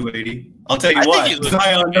look no 280. I'll tell you what. I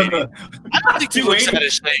don't think he looks out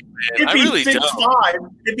of shape, man. I really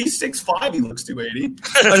don't. If he's 6'5", he looks 280.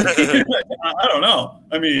 I don't know.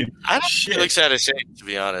 I mean, I don't think he looks out of shape, to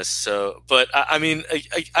be honest. So, but I mean,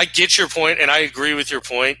 I get your point, and I agree with your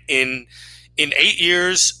point. In 8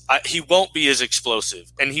 years, he won't be as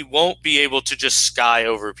explosive, and he won't be able to just sky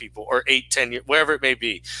over people, or 8, 10 years, wherever it may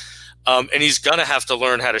be. And he's gonna have to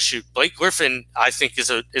learn how to shoot. Blake Griffin, I think, is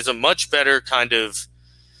a much better kind of,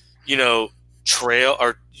 trail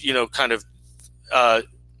or kind of,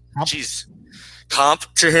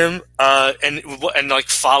 comp to him, and like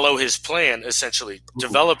follow his plan essentially.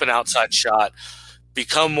 Develop an outside shot,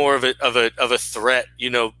 become more of a threat,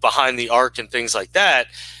 behind the arc and things like that,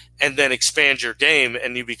 and then expand your game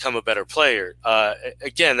and you become a better player.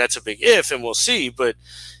 Again, that's a big if, and we'll see, but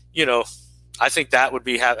I think that would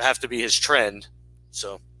have to be his trend.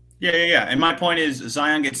 So yeah. And my point is,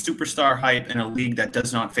 Zion gets superstar hype in a league that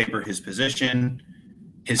does not favor his position,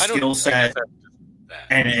 his skill set,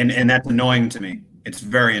 and that's annoying to me. It's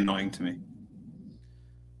very annoying to me.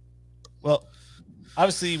 Well,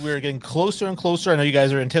 obviously we're getting closer and closer. I know you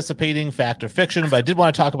guys are anticipating fact or fiction, but I did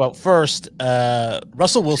want to talk about first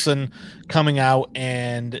Russell Wilson coming out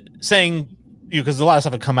and saying, because a lot of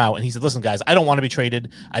stuff had come out, and he said, listen, guys, I don't want to be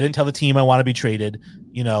traded. I didn't tell the team I want to be traded,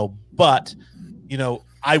 but,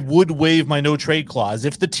 I would waive my no trade clause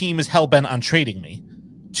if the team is hell-bent on trading me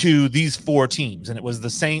to these 4 teams. And it was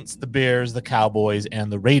the Saints, the Bears, the Cowboys,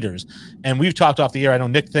 and the Raiders. And we've talked off the air. I know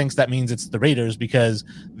Nick thinks that means it's the Raiders because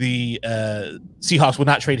the Seahawks would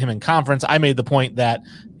not trade him in conference. I made the point that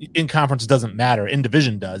in conference doesn't matter. In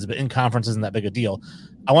division does, but in conference isn't that big a deal.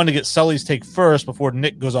 I wanted to get Sully's take first before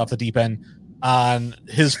Nick goes off the deep end on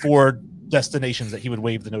his 4 destinations that he would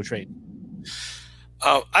waive the no trade.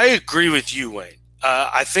 I agree with you, Wayne.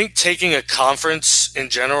 I think taking a conference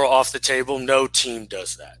in general off the table, no team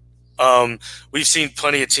does that. We've seen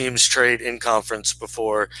plenty of teams trade in conference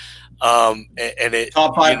before. And it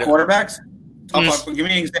top 5 quarterbacks? Give me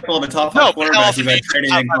an example of a top 5 quarterback who got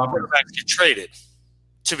traded in conference. Quarterbacks get traded.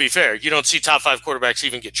 To be fair, you don't see top 5 quarterbacks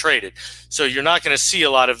even get traded. So you're not going to see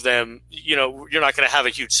a lot of them, you're not going to have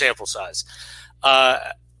a huge sample size.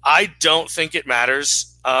 I don't think it matters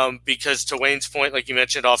because to Wayne's point, like you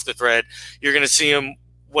mentioned off the thread, you're going to see him,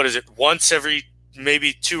 once every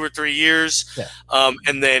maybe 2 or 3 years,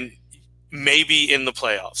 and then maybe in the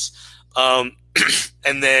playoffs.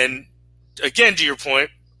 And then, again, to your point,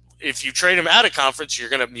 if you trade him out of conference,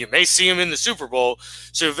 you may see him in the Super Bowl.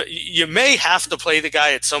 So you may have to play the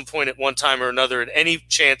guy at some point at one time or another at any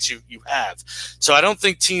chance you have. So I don't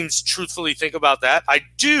think teams truthfully think about that. I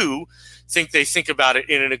do think they think about it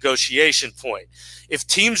in a negotiation point. If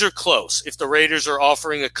teams are close, if the Raiders are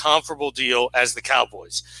offering a comparable deal as the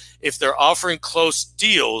Cowboys, if they're offering close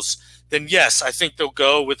deals, then yes, I think they'll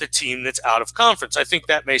go with a team that's out of conference. I think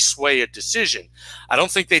that may sway a decision. I don't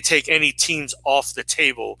think they take any teams off the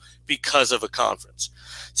table because of a conference.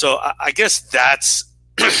 So I guess that's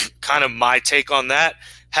kind of my take on that.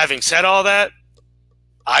 Having said all that,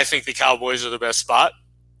 I think the Cowboys are the best spot.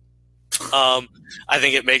 I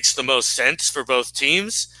think it makes the most sense for both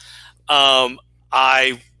teams.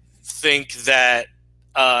 I think that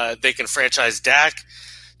they can franchise Dak,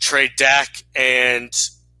 trade Dak, and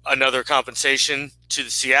another compensation to the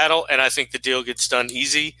Seattle, and I think the deal gets done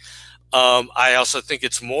easy. I also think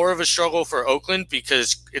it's more of a struggle for Oakland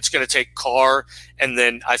because it's going to take Carr and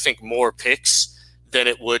then I think more picks than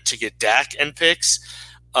it would to get Dak and picks.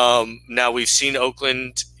 Now we've seen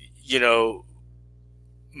Oakland,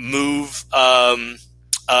 move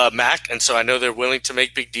Mac, and so I know they're willing to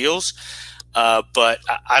make big deals. But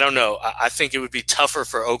I don't know. I think it would be tougher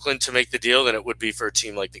for Oakland to make the deal than it would be for a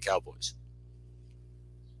team like the Cowboys.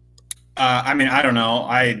 I don't know.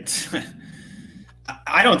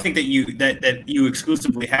 I don't think that you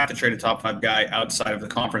exclusively have to trade a top 5 guy outside of the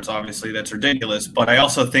conference. Obviously, that's ridiculous. But I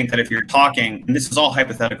also think that if you're talking, and this is all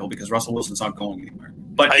hypothetical because Russell Wilson's not going anywhere.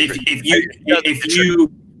 But if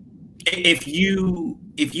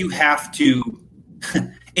you have to,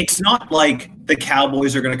 it's not like the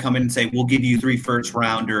Cowboys are going to come in and say, we'll give you 3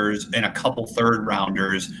 first-rounders and a couple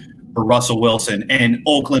third-rounders for Russell Wilson, and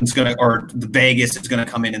Oakland's going to, or the Vegas is going to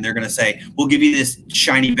come in and they're going to say, we'll give you this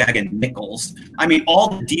shiny bag of nickels. I mean,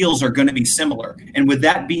 all the deals are going to be similar. And with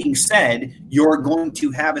that being said, you're going to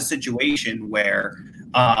have a situation where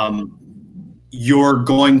you're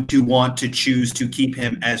going to want to choose to keep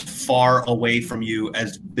him as far away from you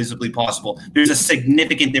as visibly possible. There's a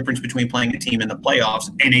significant difference between playing a team in the playoffs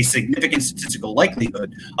and a significant statistical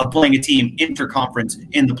likelihood of playing a team interconference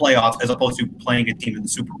in the playoffs as opposed to playing a team in the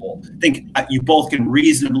Super Bowl. I think you both can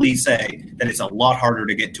reasonably say that it's a lot harder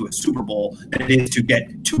to get to a Super Bowl than it is to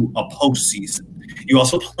get to a postseason. You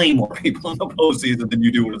also play more people in the postseason than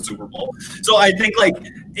you do in a Super Bowl. So I think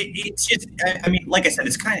it's just, like I said,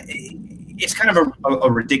 it's kind of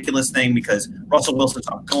a ridiculous thing because Russell Wilson's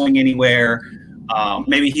not going anywhere.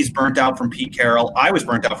 Maybe he's burnt out from Pete Carroll. I was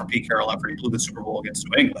burnt out from Pete Carroll after he blew the Super Bowl against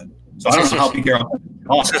New England. So I don't know how Pete Carroll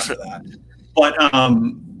lost after that. But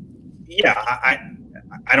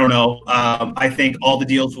I don't know. I think all the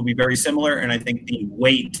deals will be very similar, and I think the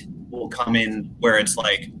weight will come in where it's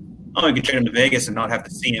like, oh, you can trade him to Vegas and not have to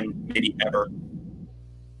see him maybe ever.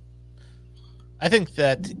 I think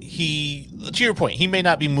that to your point, he may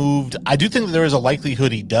not be moved. I do think that there is a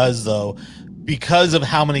likelihood he does, though, because of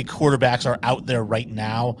how many quarterbacks are out there right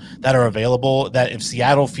now that are available, that if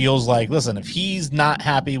Seattle feels like, listen, if he's not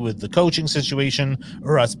happy with the coaching situation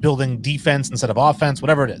or us building defense instead of offense,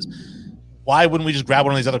 whatever it is, why wouldn't we just grab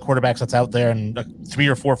one of these other quarterbacks that's out there and 3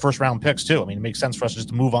 or 4 first-round picks, too? I mean, it makes sense for us just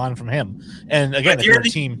to move on from him. And, again, if you're a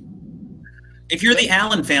team – if you're the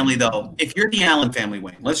Allen family, though,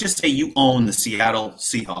 Wayne, let's just say you own the Seattle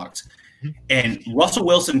Seahawks, and Russell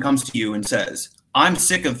Wilson comes to you and says, I'm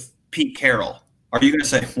sick of Pete Carroll. Are you going to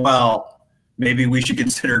say, well, maybe we should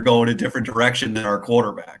consider going a different direction than our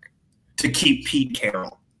quarterback to keep Pete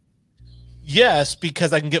Carroll? Yes,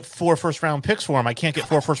 because I can get 4 first-round picks for him. I can't get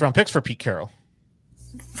 4 first-round picks for Pete Carroll.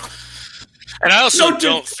 And I also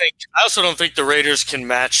don't think the Raiders can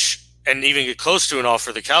match and even get close to an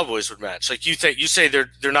offer the Cowboys would match. Like you say they're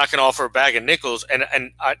not going to offer a bag of nickels, and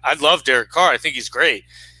I love Derek Carr. I think he's great.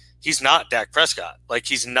 He's not Dak Prescott.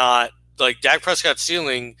 He's not Dak Prescott's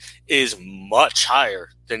ceiling is much higher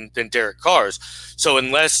than Derek Carr's. So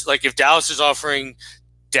unless if Dallas is offering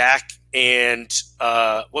Dak and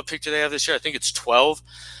what pick do they have this year? I think it's 12.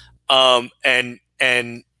 And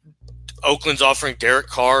Oakland's offering Derek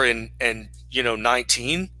Carr and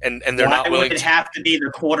 19, and they're not willing. Would it have to be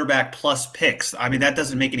the quarterback plus picks? I mean, that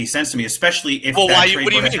doesn't make any sense to me, especially if. Well, what do you mean?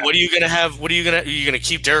 What are you going to have? Are you going to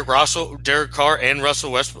keep Derek Carr, and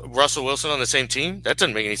Russell Wilson on the same team? That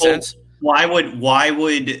doesn't make any sense. Why would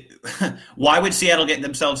Seattle get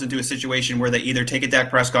themselves into a situation where they either take a Dak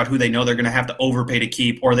Prescott, who they know they're going to have to overpay to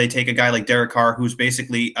keep, or they take a guy like Derek Carr, who's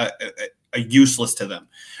basically a useless to them?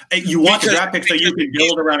 You want the draft pick so you can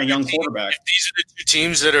build around a young quarterback. If these are the 2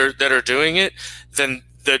 teams that are doing it, then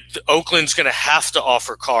the Oakland's going to have to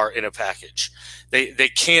offer Carr in a package.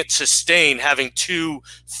 They can't sustain having 2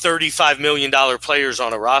 $35 million players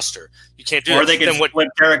on a roster. You can't do that. Or they can flip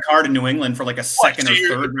Derek Carr to New England for a second or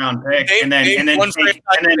third round pick, and then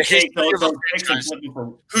take those picks.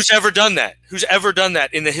 Who's ever done that? Who's ever done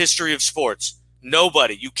that in the history of sports?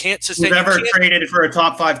 Nobody. You can't sustain. Who's ever traded for a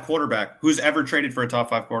top 5 quarterback? Who's ever traded for a top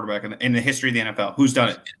 5 quarterback in the history of the NFL? Who's done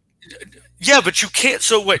it? Yeah, but you can't.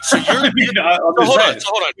 So wait. So you're hold on.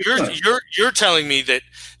 You're telling me that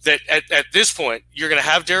at this point you're going to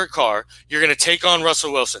have Derek Carr. You're going to take on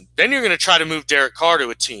Russell Wilson. Then you're going to try to move Derek Carr to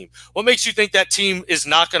a team. What makes you think that team is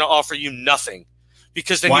not going to offer you nothing?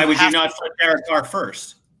 Because then why would you not flip Derek Carr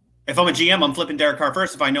first? If I'm a GM, I'm flipping Derek Carr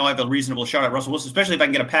first if I know I have a reasonable shot at Russell Wilson, especially if I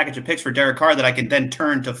can get a package of picks for Derek Carr that I can then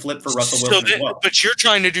turn to flip for Russell Wilson as well. But you're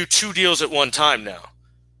trying to do 2 deals at one time now.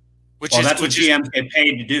 That's what GMs get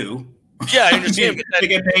paid to do. Yeah, I understand. They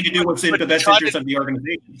get paid to do what's in the best interest of the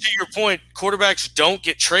organization. To your point, quarterbacks don't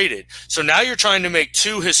get traded. So now you're trying to make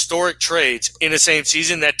two historic trades in the same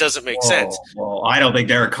season. That doesn't make sense. Well, I don't think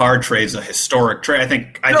Derek Carr trades a historic trade. I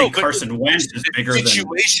think Carson Wentz is bigger than. The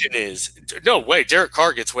situation is no way. Derek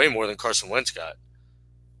Carr gets way more than Carson Wentz got.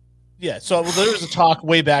 Yeah, so there was a talk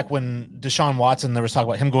way back when Deshaun Watson, there was talk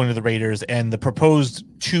about him going to the Raiders, and the proposed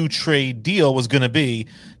 2-trade deal was going to be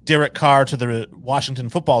Derek Carr to the Washington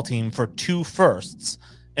football team for 2 firsts,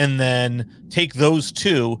 and then take those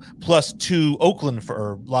 2 plus 2 Oakland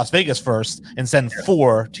or Las Vegas firsts and send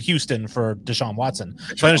 4 to Houston for Deshaun Watson.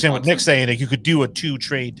 So I understand what Nick's saying, like you could do a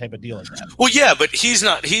 2-trade type of deal like that. Well, yeah, but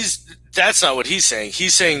that's not what he's saying.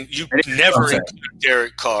 He's saying you never include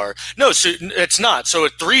Derek Carr. No, so it's not. So a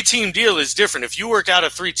 3-team deal is different. If you work out a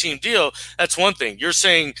 3-team deal, that's one thing. You're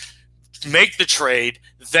saying make the trade,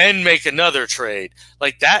 then make another trade.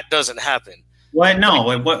 Like that doesn't happen. What?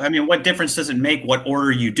 No. What difference does it make what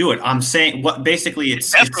order you do it? I'm saying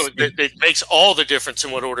it makes all the difference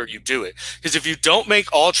in what order you do it. Because if you don't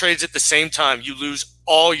make all trades at the same time, you lose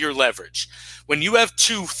all your leverage. When you have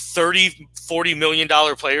 2 $30-40 million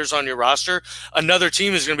players on your roster, another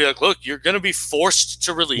team is going to be like, look, you're going to be forced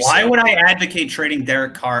to release Why would I advocate trading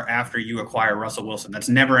Derek Carr after you acquire Russell Wilson? That's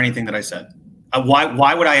never anything that I said.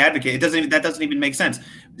 Why would I advocate? That doesn't even make sense.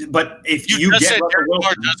 But if you just get said Russell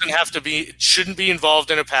Wilson, shouldn't be involved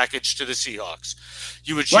in a package to the Seahawks.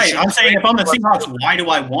 I'm saying if I'm the Seahawks, why do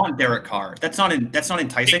I want Derek Carr? That's not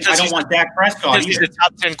enticing. Because I don't want Dak Prescott either. He's the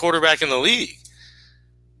top 10 quarterback in the league.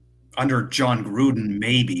 Under John Gruden,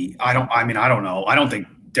 maybe. I don't know. I don't think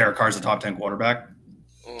Derek Carr's a top 10 quarterback.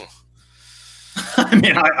 Oh.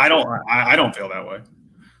 I don't feel that way.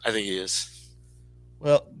 I think he is.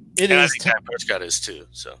 Well, I think Dak Prescott is too.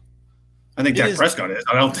 So I think Dak Prescott is.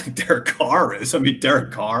 I don't think Derek Carr is.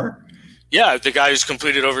 Derek Carr. Yeah, the guy who's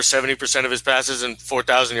completed over 70% of his passes and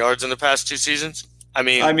 4,000 yards in the past 2 seasons. I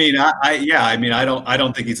don't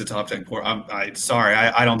think he's a top 10 quarterback. I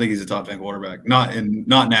don't think he's a top 10 quarterback. Not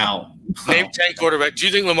now. Name 10 quarterback. Do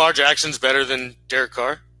you think Lamar Jackson's better than Derek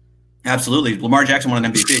Carr? Absolutely. Lamar Jackson won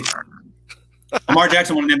an MVP. Lamar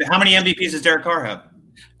Jackson won an MVP. How many MVPs does Derek Carr have?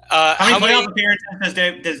 How many playoff appearances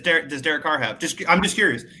does Derek Carr have? I'm just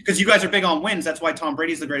curious because you guys are big on wins. That's why Tom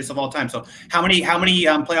Brady's the greatest of all time. So how many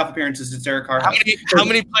playoff appearances does Derek Carr have? How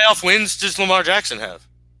many playoff wins does Lamar Jackson have?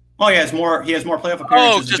 Oh, he has more playoff appearances.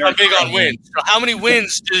 Oh, just I'm big on wins. So how many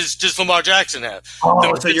wins does Lamar Jackson have?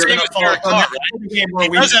 So you're going to follow Carr, right?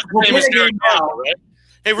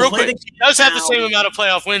 Hey, real quick, he does have the same amount of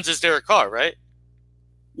playoff wins as Derek Carr, right?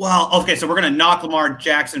 Well, okay, so we're going to knock Lamar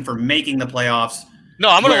Jackson for making the playoffs. No,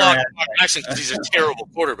 I'm going to knock Lamar Jackson because he's a terrible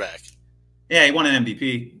quarterback. Yeah, he won an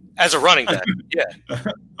MVP. As a running back, yeah.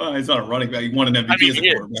 He's not a running back. He won an MVP as a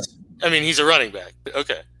quarterback. He's a running back.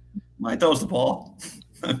 Okay. He throws the ball.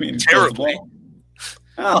 Terribly.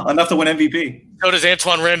 Well, enough to win MVP. So does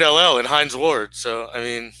Antoine Randall and Hines Ward. So,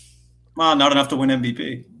 well, not enough to win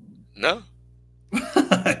MVP. No.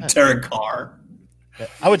 Derek Carr. Yeah,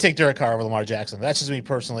 I would take Derek Carr over Lamar Jackson. That's just me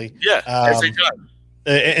personally. Yeah, every time.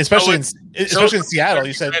 Especially in Seattle.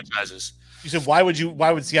 You said why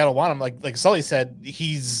would Seattle want him? Like Sully said,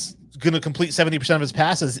 he's going to complete 70% of his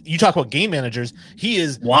passes. You talk about game managers. He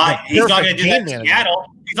is why he's not going to do that in Seattle.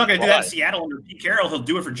 He's not going to do that in Seattle under Pete Carroll. He'll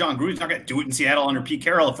do it for John Gruden. He's not going to do it in Seattle under Pete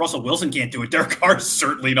Carroll. If Russell Wilson can't do it, Derek Carr's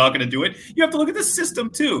certainly not going to do it. You have to look at the system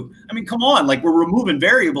too. Come on, we're removing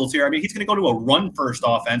variables here. He's going to go to a run-first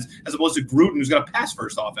offense as opposed to Gruden, who's got a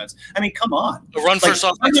pass-first offense. Come on, a run-first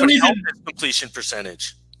offense would help his completion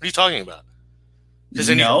percentage. What are you talking about? Because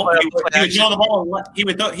he would throw the ball. He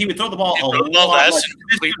would throw the ball a lot less and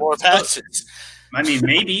complete more passes.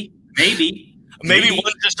 Maybe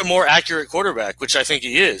one's just a more accurate quarterback, which I think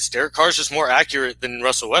he is. Derek Carr's just more accurate than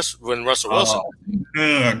Russell Wilson. Russell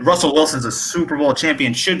Wilson's a Super Bowl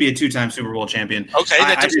champion. Should be a 2-time Super Bowl champion. Okay,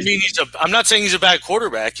 that doesn't mean I'm not saying he's a bad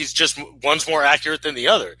quarterback. He's just one's more accurate than the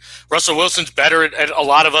other. Russell Wilson's better at a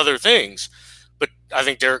lot of other things, but I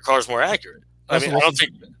think Derek Carr's more accurate. I think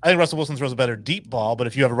Russell Wilson throws a better deep ball, but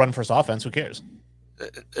if you have a run first offense, who cares?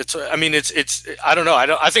 It's I don't know.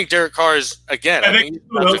 I think Derek Carr is again. I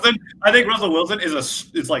think Russell Wilson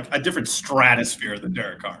is like a different stratosphere than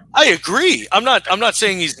Derek Carr. I agree. I'm not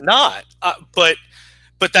saying he's not, but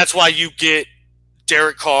that's why you get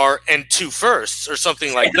Derek Carr and 2 firsts or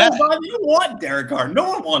something like that. You want Derek Carr. No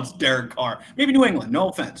one wants Derek Carr. Maybe New England. No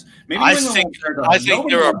offense. I think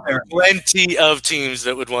there are plenty of teams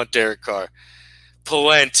that would want Derek Carr.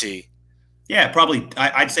 Plenty. Yeah, probably.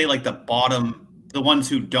 I'd say the bottom. The ones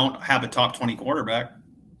who don't have a top 20 quarterback.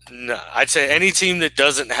 No, I'd say any team that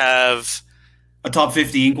doesn't have a top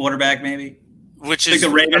 15 quarterback, maybe. which think is the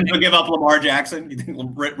Ravens will give up Lamar Jackson? You think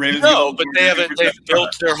Ravens? No, but they've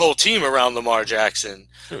built their whole team around Lamar Jackson.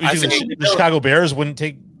 I think the Chicago Bears wouldn't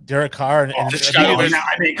take Derek Carr. The Chicago Bears.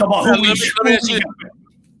 I mean, come on. Let me ask you,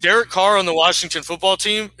 Derek Carr on the Washington football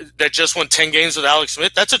team that just won 10 games with Alex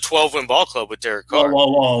Smith, that's a 12-win ball club with Derek Carr.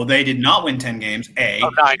 Whoa. They did not win 10 games, A. Oh,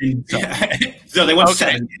 9. So they won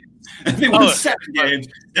 7 games. They won 7 games.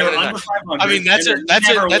 They were under 500. I mean, that's 12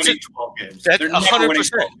 games. That's 100%.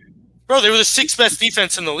 Bro, they were the 6th best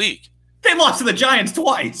defense in the league. They lost to the Giants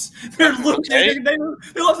twice. They lost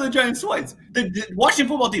to the Giants twice. The Washington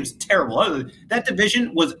football team is terrible. That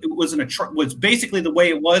division was basically the way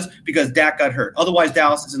it was because Dak got hurt. Otherwise,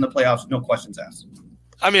 Dallas is in the playoffs, no questions asked.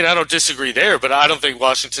 I mean, I don't disagree there, but I don't think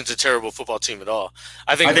Washington's a terrible football team at all.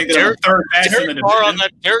 I think they're third best in the division.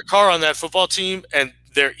 Derek Carr on that football team, and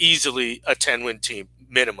they're easily a 10-win team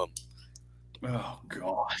minimum. Oh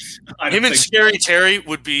gosh, him and Scary Terry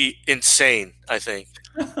would be insane. I think.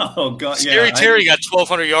 Oh god, Scary Terry got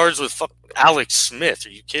 1,200 yards with Alex Smith.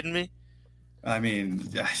 Are you kidding me? I mean,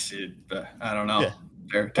 I don't know. Yeah.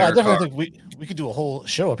 Derek I definitely think we could do a whole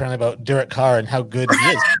show apparently about Derek Carr and how good he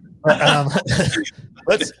is.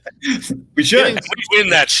 We should. We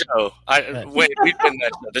win that show. We win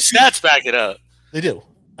that show. The stats back it up. They do.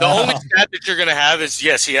 The only stat that you're going to have is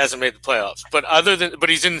yes, he hasn't made the playoffs. But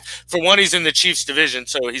he's in the Chiefs division,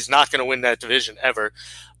 so he's not going to win that division ever.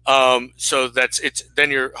 So then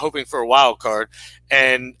you're hoping for a wild card.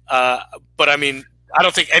 And but I mean, I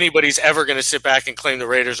don't think anybody's ever going to sit back and claim the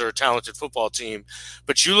Raiders are a talented football team.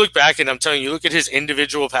 But you look back, and I'm telling you, look at his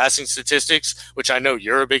individual passing statistics, which I know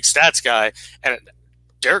you're a big stats guy, and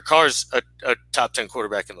Derek Carr's a top 10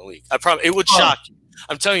 quarterback in the league. It would shock you.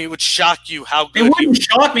 I'm telling you, it would shock you how good. It wouldn't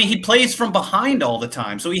shock me. He plays from behind all the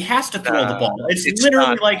time, so he has to throw the ball. It's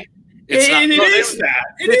literally not, like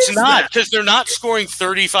it's not because they're not scoring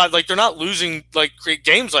 35. Like they're not losing like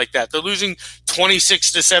games like that. They're losing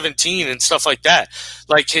 26-17 and stuff like that.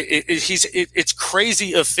 Like it's crazy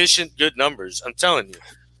efficient, good numbers. I'm telling you.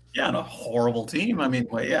 Yeah, on a horrible team. I mean,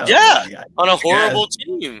 on a horrible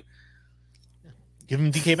team. Give him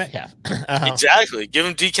DK Metcalf. Exactly. Give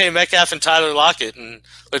him DK Metcalf and Tyler Lockett, and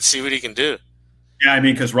let's see what he can do. Yeah, I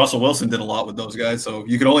mean, because Russell Wilson did a lot with those guys, so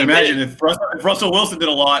you can only imagine if Russell Wilson did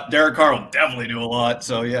a lot, Derek Carr will definitely do a lot.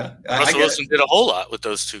 So yeah, Russell Wilson did a whole lot with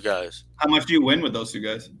those two guys. How much do you win with those two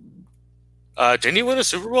guys? Didn't he win a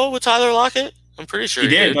Super Bowl with Tyler Lockett? I'm pretty sure he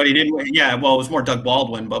did, but he didn't win. Yeah, well, it was more Doug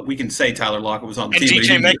Baldwin, but we can say Tyler Lockett was on the team. And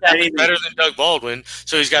DK Metcalf is better than Doug Baldwin,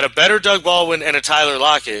 so he's got a better Doug Baldwin and a Tyler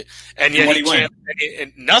Lockett, and yet he can't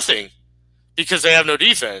and nothing because they have no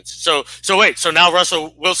defense. So wait, so now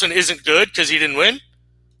Russell Wilson isn't good because he didn't win?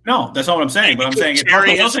 No, that's not what I'm saying. But I'm saying if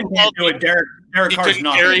Russell Wilson can't do it, Derek Carr's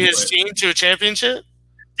not carry his team to a championship.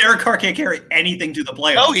 Derek Carr can't carry anything to the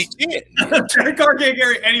playoffs. No, he can't. Derek Carr can't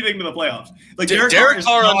carry anything to the playoffs. Like Derek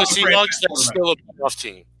Carr on the Seahawks, that's still a playoff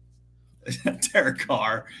team. Derek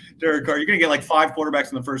Carr. You're going to get like 5 quarterbacks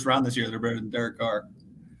in the first round this year that are better than Derek Carr.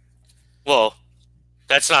 Well,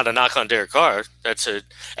 that's not a knock on Derek Carr.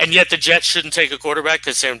 And yet the Jets shouldn't take a quarterback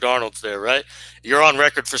because Sam Darnold's there, right? You're on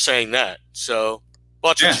record for saying that. So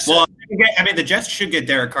watch what you say. Well, I mean, the Jets should get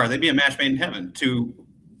Derek Carr. They'd be a match made in heaven. 2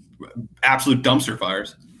 absolute dumpster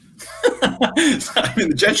fires. I mean,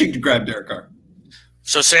 the Jets should grab Derek Carr.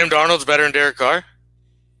 So Sam Darnold's better than Derek Carr?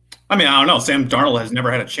 I mean, I don't know. Sam Darnold has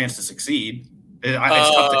never had a chance to succeed.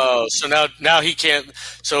 So now he can't.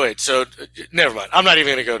 So wait. So never mind. I'm not even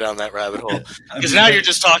going to go down that rabbit hole because now you're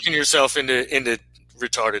just talking yourself into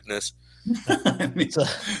retardedness. So,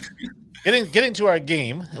 getting to our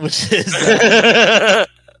game, which is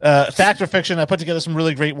fact or fiction. I put together some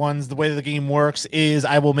really great ones. The way the game works is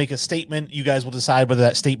I will make a statement. You guys will decide whether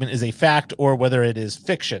that statement is a fact or whether it is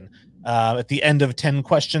fiction. At the end of 10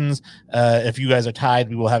 questions, if you guys are tied,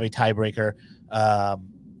 we will have a tiebreaker.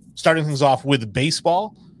 Starting things off with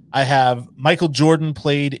baseball, I have Michael Jordan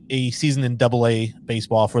played a season in AA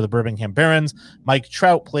baseball for the Birmingham Barons. Mike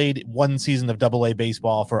Trout played 1 season of AA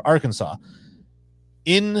baseball for Arkansas.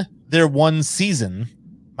 In their 1 season,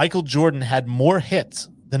 Michael Jordan had more hits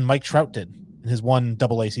than Mike Trout did in his 1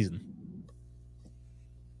 AA season.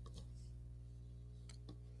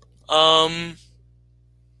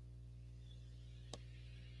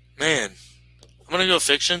 Man, I'm gonna go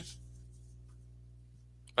fiction.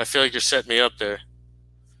 I feel like you're setting me up there.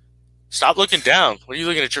 Stop looking down. What are you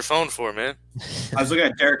looking at your phone for, man? I was looking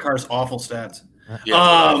at Derek Carr's awful stats.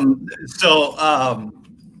 Yeah.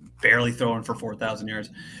 Barely throwing for 4,000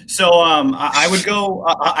 yards. So I would go.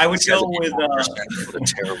 I would go with. What a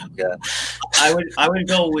terrible guy.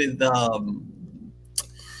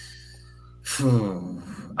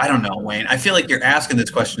 I don't know, Wayne. I feel like you're asking this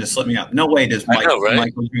question to slip me up. No way does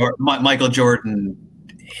Michael Jordan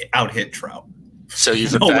out-hit Trout. So you've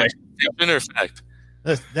fiction or fact?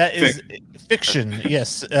 That is fiction.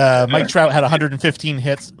 Yes. Mike Trout had 115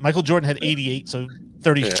 hits. Michael Jordan had 88, so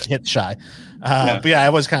 30 hits shy. But I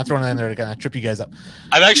was kind of throwing it in there to kind of trip you guys up.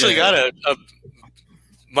 I've actually got a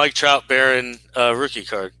Mike Trout Barron rookie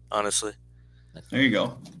card, honestly. There you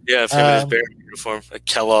go. Yeah, if him in his Barron uniform, a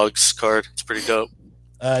Kellogg's card. It's pretty dope.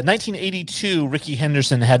 1982, Ricky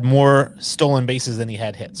Henderson had more stolen bases than he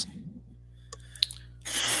had hits.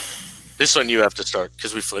 This one you have to start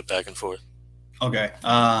because we flip back and forth. Okay.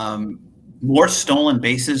 More stolen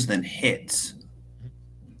bases than hits.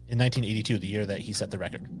 In 1982, the year that he set the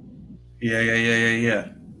record. Yeah.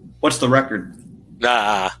 What's the record?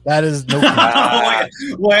 Nah. That is no.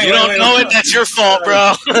 Wait, you don't know it. That's your fault,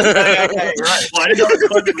 bro. Right. Well, I didn't know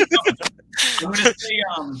I'm going to say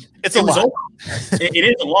it's a lot. It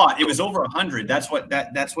is a lot. It was over 100. That's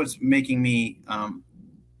what's making me. I'm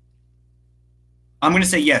going to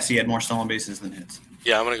say yes. He had more stolen bases than hits.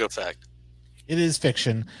 Yeah, I'm going to go fact. It is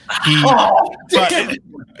fiction.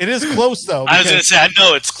 It is close, though. I was going to say, I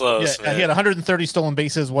know it's close. Yeah, he had 130 stolen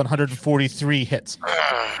bases, 143 hits.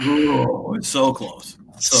 Oh, it's so close.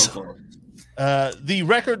 So close. The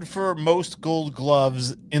record for most gold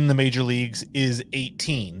gloves in the major leagues is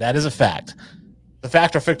 18. That is a fact. The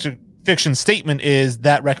fact or fiction statement is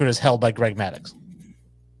that record is held by Greg Maddux.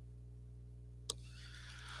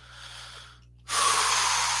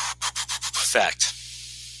 Fact.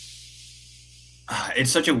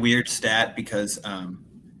 It's such a weird stat because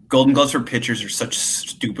Golden Gloves for pitchers are such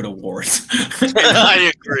stupid awards.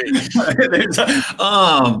 I agree.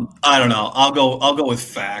 I don't know. I'll go with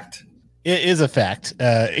fact. It is a fact.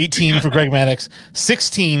 18 for Greg Maddux,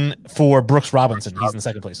 16 for Brooks Robinson. He's in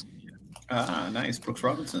second place. Nice, Brooks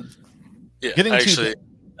Robinson. Yeah, I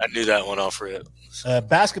knew that one off rip.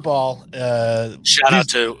 Basketball. Shout out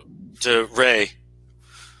to Ray,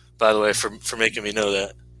 by the way, for making me know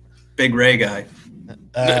that. Big Ray guy.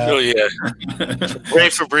 Ray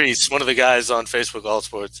Fabrice, one of the guys on Facebook All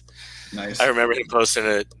Sports. Nice. I remember him posting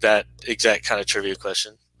that exact kind of trivia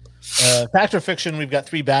question. Fact or fiction, we've got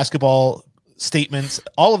 3 basketball statements.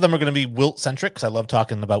 All of them are going to be Wilt-centric because I love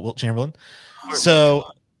talking about Wilt Chamberlain. So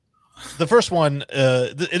the first one,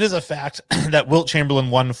 it is a fact that Wilt Chamberlain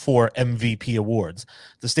won 4 MVP awards.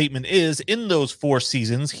 The statement is, in those 4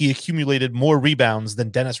 seasons, he accumulated more rebounds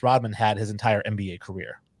than Dennis Rodman had his entire NBA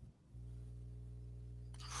career.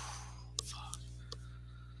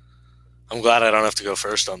 I'm glad I don't have to go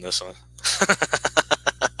first on this one.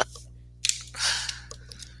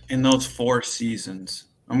 In those 4 seasons,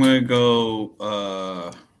 I'm going to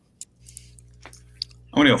go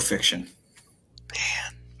fiction.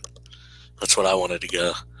 Man, that's what I wanted to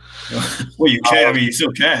go. Well, you can. I mean, you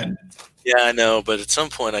still can. Yeah, I know, but at some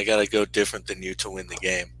point I got to go different than you to win the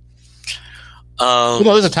game.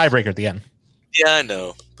 There's a tiebreaker at the end. Yeah, I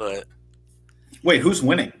know, but wait, who's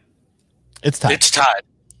winning? It's tied. It's tied.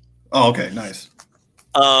 Oh, okay, nice.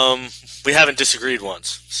 We haven't disagreed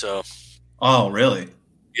once, so. Oh, really?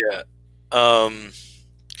 Yeah.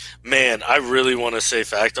 Man, I really want to say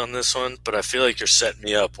fact on this one, but I feel like you're setting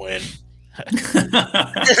me up, Wayne. Because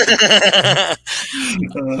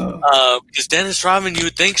Dennis Rodman, you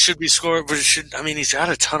would think should be scoring, but he's got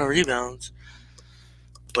a ton of rebounds.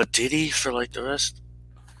 But did he for like the rest?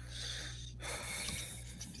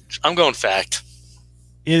 I'm going fact.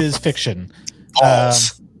 It is fiction.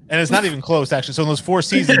 Balls. And it's not even close, actually. So in those 4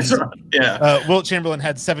 seasons, Wilt Chamberlain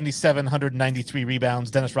had 7,793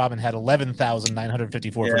 rebounds. Dennis Rodman had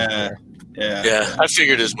 11,954. Yeah, I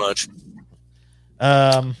figured as much.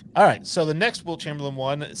 All right, so the next Wilt Chamberlain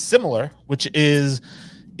one, similar, which is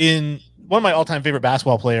in one of my all-time favorite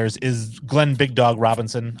basketball players is Glenn Big Dog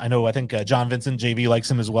Robinson. I think John Vincent, JV, likes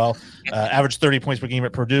him as well. Averaged 30 points per game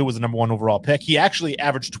at Purdue, was the number 1 overall pick. He actually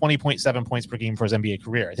averaged 20.7 points per game for his NBA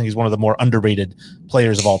career. I think he's one of the more underrated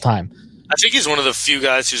players of all time. I think he's one of the few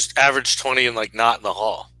guys who's averaged 20 and not in the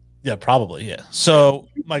Hall. Yeah, probably, yeah. So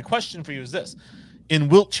my question for you is this. In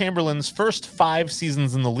Wilt Chamberlain's first 5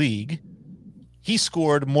 seasons in the league, he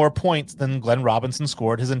scored more points than Glenn Robinson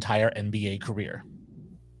scored his entire NBA career.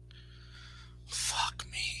 Fuck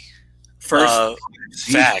me. First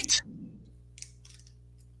fact.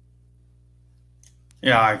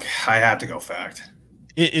 Yeah, I have to go fact.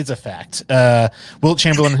 It is a fact. Wilt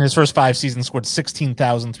Chamberlain in his first 5 seasons scored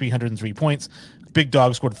 16,303 points. Big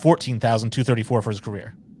Dog scored 14,234 for his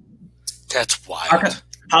career. That's wild.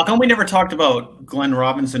 How come we never talked about Glenn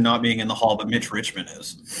Robinson not being in the Hall, but Mitch Richmond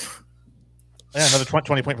is? Yeah, another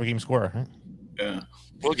 20 point per game scorer. Huh? Yeah.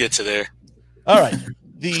 We'll get to there. All right.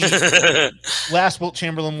 The last Wilt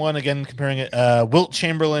Chamberlain one, again, comparing it, Wilt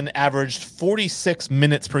Chamberlain averaged 46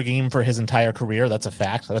 minutes per game for his entire career. That's a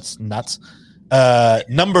fact. That's nuts.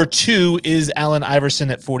 Number 2 is Allen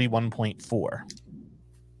Iverson at 41.4.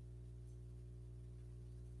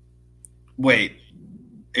 Wait,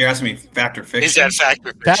 you're asking me fact or fiction? Is that fact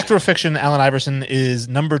or fiction? Fact or fiction, Allen Iverson is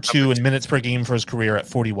number 2 in minutes per game for his career at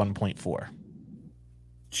 41.4.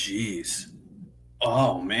 Jeez.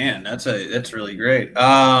 Oh man, that's really great.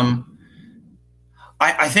 I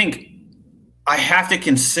think I have to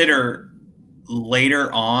consider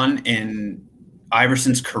later on in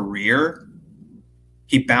Iverson's career,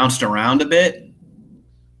 he bounced around a bit,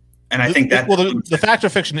 and I think that the fact or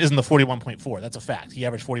fiction isn't the 41.4. That's a fact. He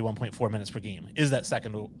averaged 41.4 minutes per game. Is that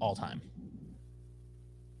second all time?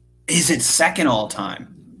 Is it second all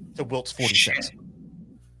time? So Wilt's 46. Shit.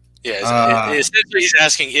 Yeah, essentially he's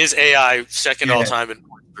asking, is AI second all time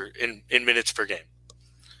in minutes per game?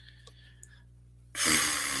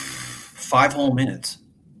 5 whole minutes.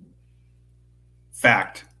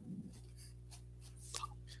 Fact.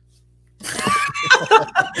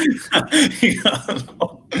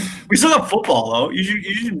 We still got football though. You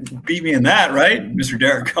should beat me in that, right, Mr.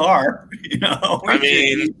 Derek Carr? I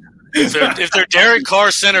mean, if they're Derek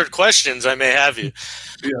Carr centered questions, I may have you.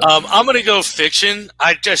 Yeah. I'm going to go fiction.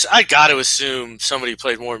 I got to assume somebody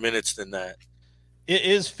played more minutes than that. It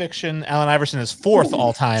is fiction. Allen Iverson is 4th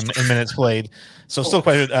all time in minutes played. So still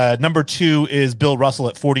quite good. Number 2 is Bill Russell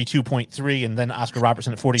at 42.3, and then Oscar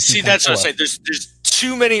Robertson at 42. See, that's what I'm saying. There's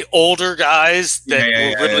too many older guys that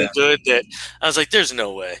were really good that I was like, there's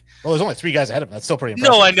no way. Well, there's only 3 guys ahead of him. That's still pretty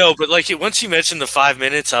impressive. No, I know, but like once you mentioned the 5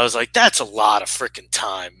 minutes, I was like, that's a lot of freaking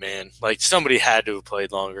time, man. Like somebody had to have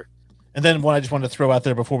played longer. And then one I just wanted to throw out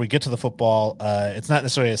there before we get to the football, it's not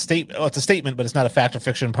necessarily a statement. Oh, it's a statement, but it's not a fact or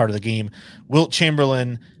fiction part of the game. Wilt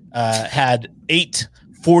Chamberlain had 8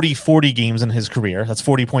 40-40 games in his career. That's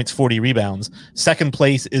 40 points, 40 rebounds. Second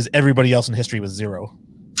place is everybody else in history with 0.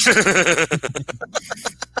 Just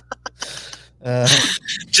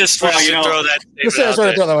throw that. Just throw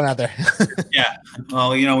that one out there. Yeah. Well,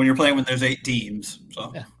 when you're playing when there's 8 teams.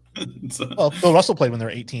 So. Yeah. Well, Bill Russell played when there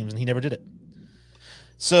were 8 teams, and he never did it.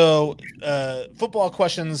 So, football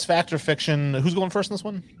questions, fact or fiction. Who's going first in this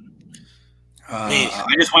one?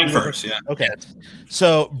 I just went first, yeah. Okay.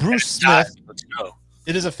 So, Bruce Smith. Let's go.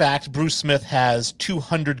 It is a fact. Bruce Smith has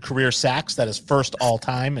 200 career sacks. That is first all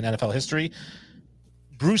time in NFL history.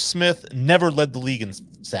 Bruce Smith never led the league in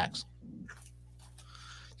sacks.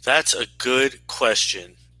 That's a good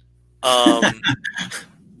question.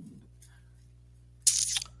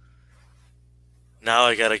 Now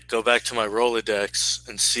I got to go back to my Rolodex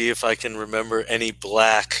and see if I can remember any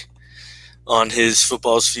black on his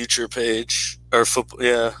Football's Future page or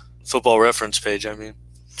Football Reference page. I mean,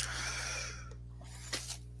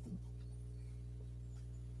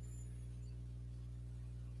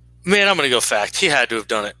 man, I'm going to go fact. He had to have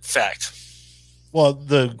done it. Fact. Well,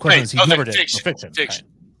 the question is he never did. Fiction. Fiction. Fiction.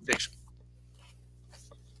 Right. Fiction.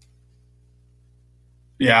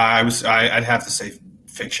 Yeah, I'd have to say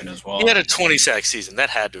fiction as well. He had a 20-sack season. That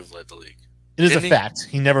had to have led the league. It is a fact.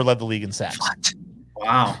 He never led the league in sacks. What?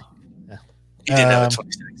 Wow. Yeah. He didn't have a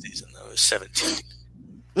 20-sack season, though. It was 17.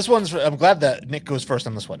 This one's. I'm glad that Nick goes first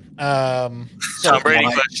on this one. Tom Brady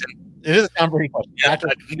question. It is a Tom Brady question. Yeah,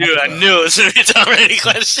 I knew it was going to be a Tom Brady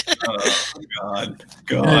question. Oh,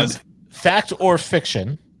 God. Fact or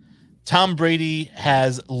fiction? Tom Brady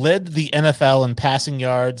has led the NFL in passing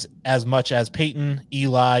yards as much as Peyton,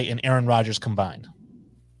 Eli, and Aaron Rodgers combined.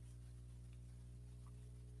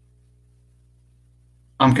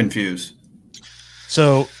 I'm confused.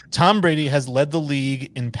 So Tom Brady has led the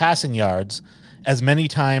league in passing yards as many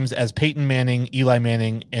times as Peyton Manning, Eli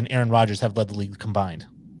Manning, and Aaron Rodgers have led the league combined.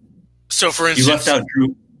 So, for instance,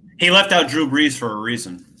 he left out Drew Brees for a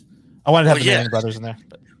reason. I wanted to have the Manning brothers in there.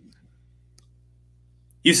 But.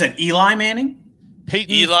 You said Eli Manning?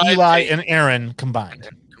 Peyton, Eli, and Aaron combined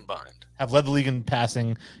have led the league in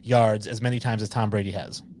passing yards as many times as Tom Brady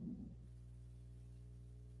has.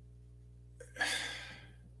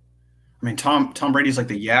 I mean, Tom Brady's like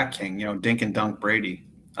the Yak King, dink and dunk Brady.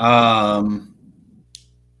 I'm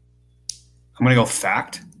going to go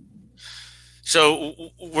fact.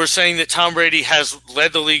 So we're saying that Tom Brady has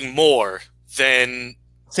led the league more than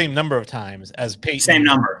same number of times as Peyton. Same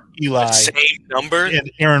number. Eli. Same number.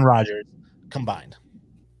 And Aaron Rodgers combined.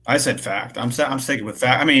 I said fact. I'm sticking with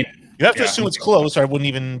fact. I mean, you have to assume it's close, or I wouldn't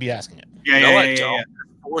even be asking it. I don't. Yeah.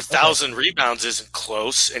 4,000 rebounds isn't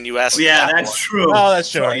close, and you ask. Yeah, that's true. Oh, that's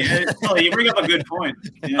true. So, you bring up a good point.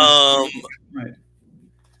 Yeah. Right.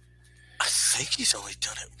 I think he's only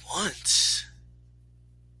done it once.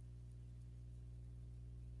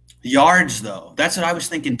 Yards, though. That's what I was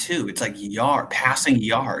thinking, too. It's like passing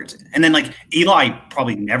yards. And then, like, Eli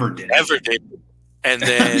probably never did it. Never did. And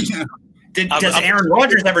then does Aaron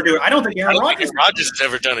Rodgers ever do it? I don't think Aaron Rodgers has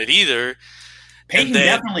ever done it either. Peyton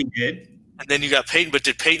definitely did. And then you got Peyton, but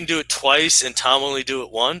did Peyton do it twice and Tom only do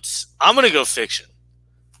it once? I'm going to go fiction.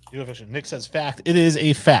 You go fiction. Nick says fact. It is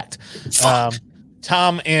a fact.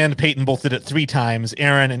 Tom and Peyton both did it 3 times.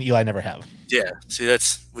 Aaron and Eli never have. Yeah. See, I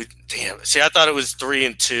thought it was 3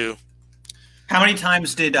 and 2. How many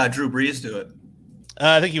times did Drew Brees do it?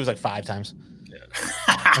 I think he was like 5 times.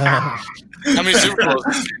 Yeah. How many Super Bowls?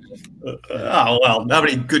 Oh, well, not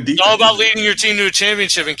many good defense. It's all about leading your team to a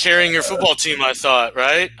championship and carrying your football team, I thought,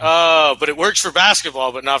 right? But it works for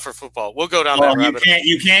basketball, but not for football. We'll go down that rabbit hole.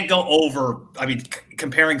 You can't go over. I mean,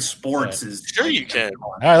 comparing sports is sure you can.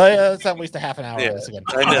 All right, let's not waste a half an hour on this again.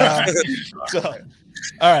 I know.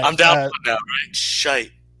 All right, I'm down 1 now, right? Shite.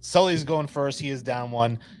 Sully's going first. He is down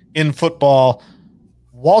 1 in football.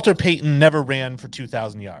 Walter Payton never ran for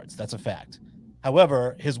 2,000 yards. That's a fact.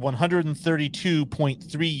 However, his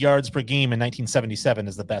 132.3 yards per game in 1977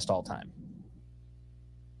 is the best all time.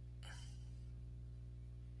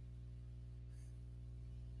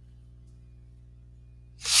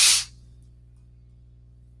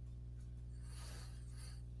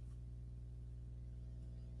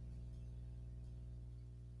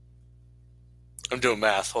 I'm doing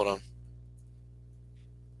math. Hold on.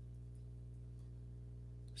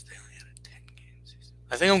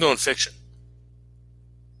 I think I'm going fiction.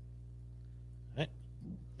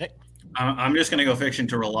 I'm just going to go fiction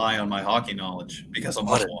to rely on my hockey knowledge because I'm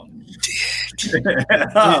what one.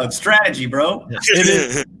 It's strategy, bro.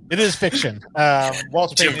 It is fiction.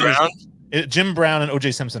 Walter Jim Payton Brown? Jim Brown and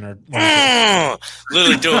O.J. Simpson are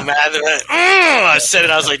literally doing math. I said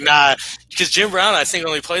it. I was like, nah. Because Jim Brown, I think,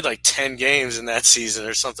 only played like 10 games in that season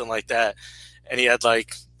or something like that. And he had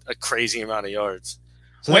like a crazy amount of yards.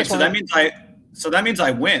 So that means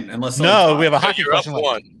I win unless we have a hockey question left.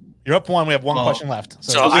 1. You're up 1. We have 1 question left.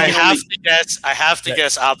 So I have to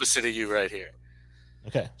guess opposite of you right here.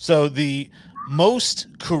 Okay. So the most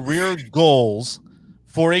career goals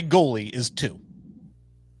for a goalie is 2.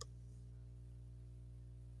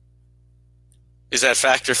 Is that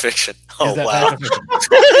fact or fiction? Oh, wow.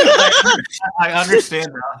 I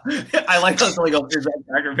understand that. I like how Sully goes, is that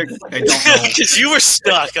fact or fiction? Like, I don't know. Because you were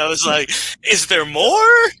stuck. I was like, is there more?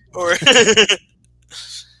 Or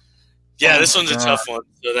yeah, this one's a tough one.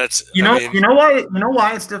 So that's you know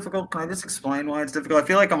why it's difficult. Can I just explain why it's difficult? I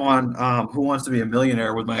feel like I'm on Who Wants to Be a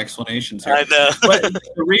Millionaire with my explanations here. I know. But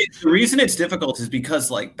the reason it's difficult is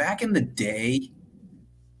because like back in the day,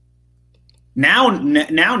 now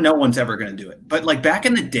no one's ever going to do it. But like back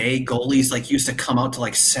in the day, goalies like used to come out to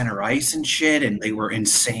like center ice and shit, and they were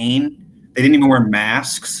insane. They didn't even wear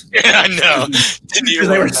masks. Yeah, I know. Because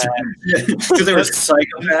they were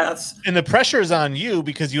psychopaths. And the pressure is on you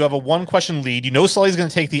because you have a 1-question lead. You know Sully's going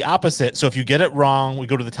to take the opposite. So if you get it wrong, we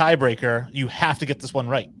go to the tiebreaker. You have to get this one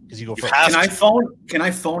right because you go first. Can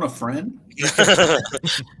I phone a friend?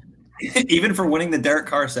 Even for winning the Derek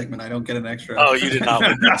Carr segment, I don't get an extra. Oh, you did not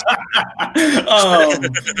win.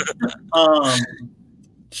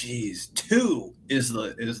 Geez, 2 is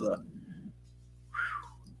the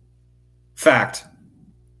fact.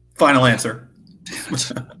 Final answer.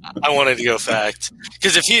 I wanted to go fact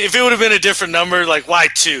because if it would have been a different number, like why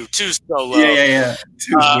 2? 2's so low. Yeah.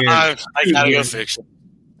 I gotta go fiction.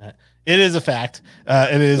 It is a fact.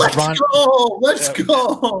 It is. Let's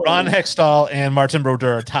go. Ron Hextall and Martin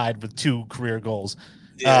Brodeur are tied with 2 career goals.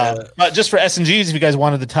 Yeah. But just for S&Gs, if you guys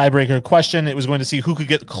wanted the tiebreaker question, it was going to see who could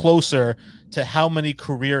get closer to how many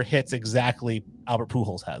career hits exactly Albert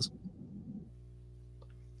Pujols has.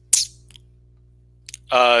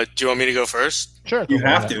 Do you want me to go first? Sure. You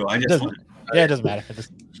have to. It doesn't matter.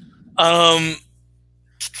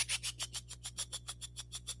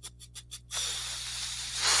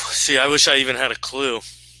 See, I wish I even had a clue.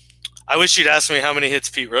 I wish you'd ask me how many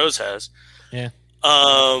hits Pete Rose has. Yeah.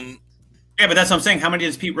 Yeah, but that's what I'm saying. How many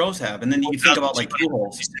does Pete Rose have? And then you think about like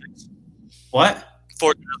Pujols. What?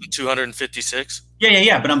 4,256.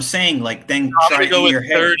 Yeah. But I'm saying like then I'm gonna go with your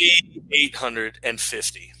head.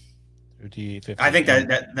 3,850. 3,850. I think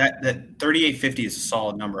that 3,850 is a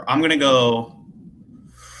solid number. I'm gonna go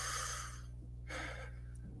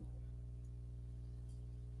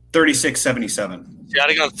 3,677. Yeah,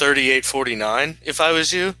 I'd have gone 3,849 if I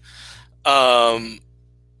was you.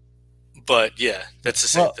 But yeah, that's the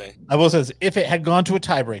same thing. I will say this, if it had gone to a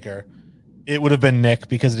tiebreaker, it would have been Nick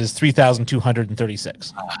because it is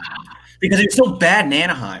 3,236. Because he was so bad in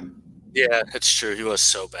Anaheim. Yeah, that's true. He was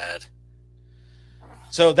so bad.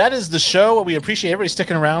 So that is the show. We appreciate everybody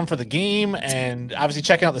sticking around for the game and obviously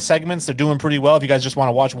checking out the segments. They're doing pretty well. If you guys just want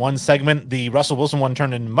to watch one segment, the Russell Wilson one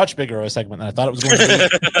turned in much bigger of a segment than I thought it was going to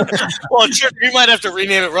be. Well, you might have to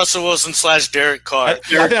rename it Russell Wilson / Derek Carr.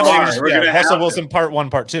 Russell Wilson Part 1,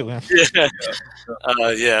 Part 2.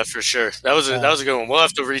 Yeah, for sure. That was a good one. We'll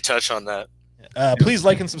have to retouch on that. Please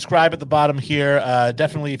like and subscribe at the bottom here.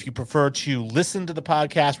 Definitely, if you prefer to listen to the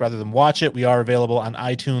podcast rather than watch it, we are available on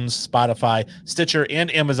iTunes, Spotify, Stitcher, and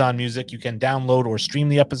Amazon Music. You can download or stream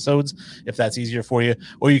the episodes if that's easier for you,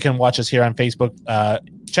 or you can watch us here on Facebook.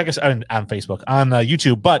 Check us out on Facebook, on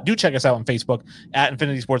YouTube, but do check us out on Facebook at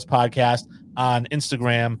Infinity Sports Podcast, on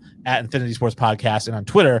Instagram at Infinity Sports Podcast, and on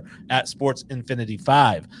Twitter at Sports Infinity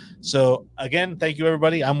 5. So again, thank you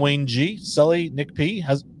everybody. I'm Wayne G. Sully, Nick P.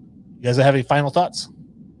 You guys have any final thoughts?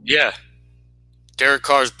 Yeah. Derek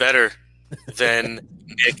Carr's better than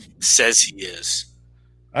Nick says he is.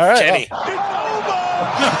 All right. Kenny.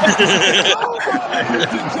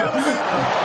 Well.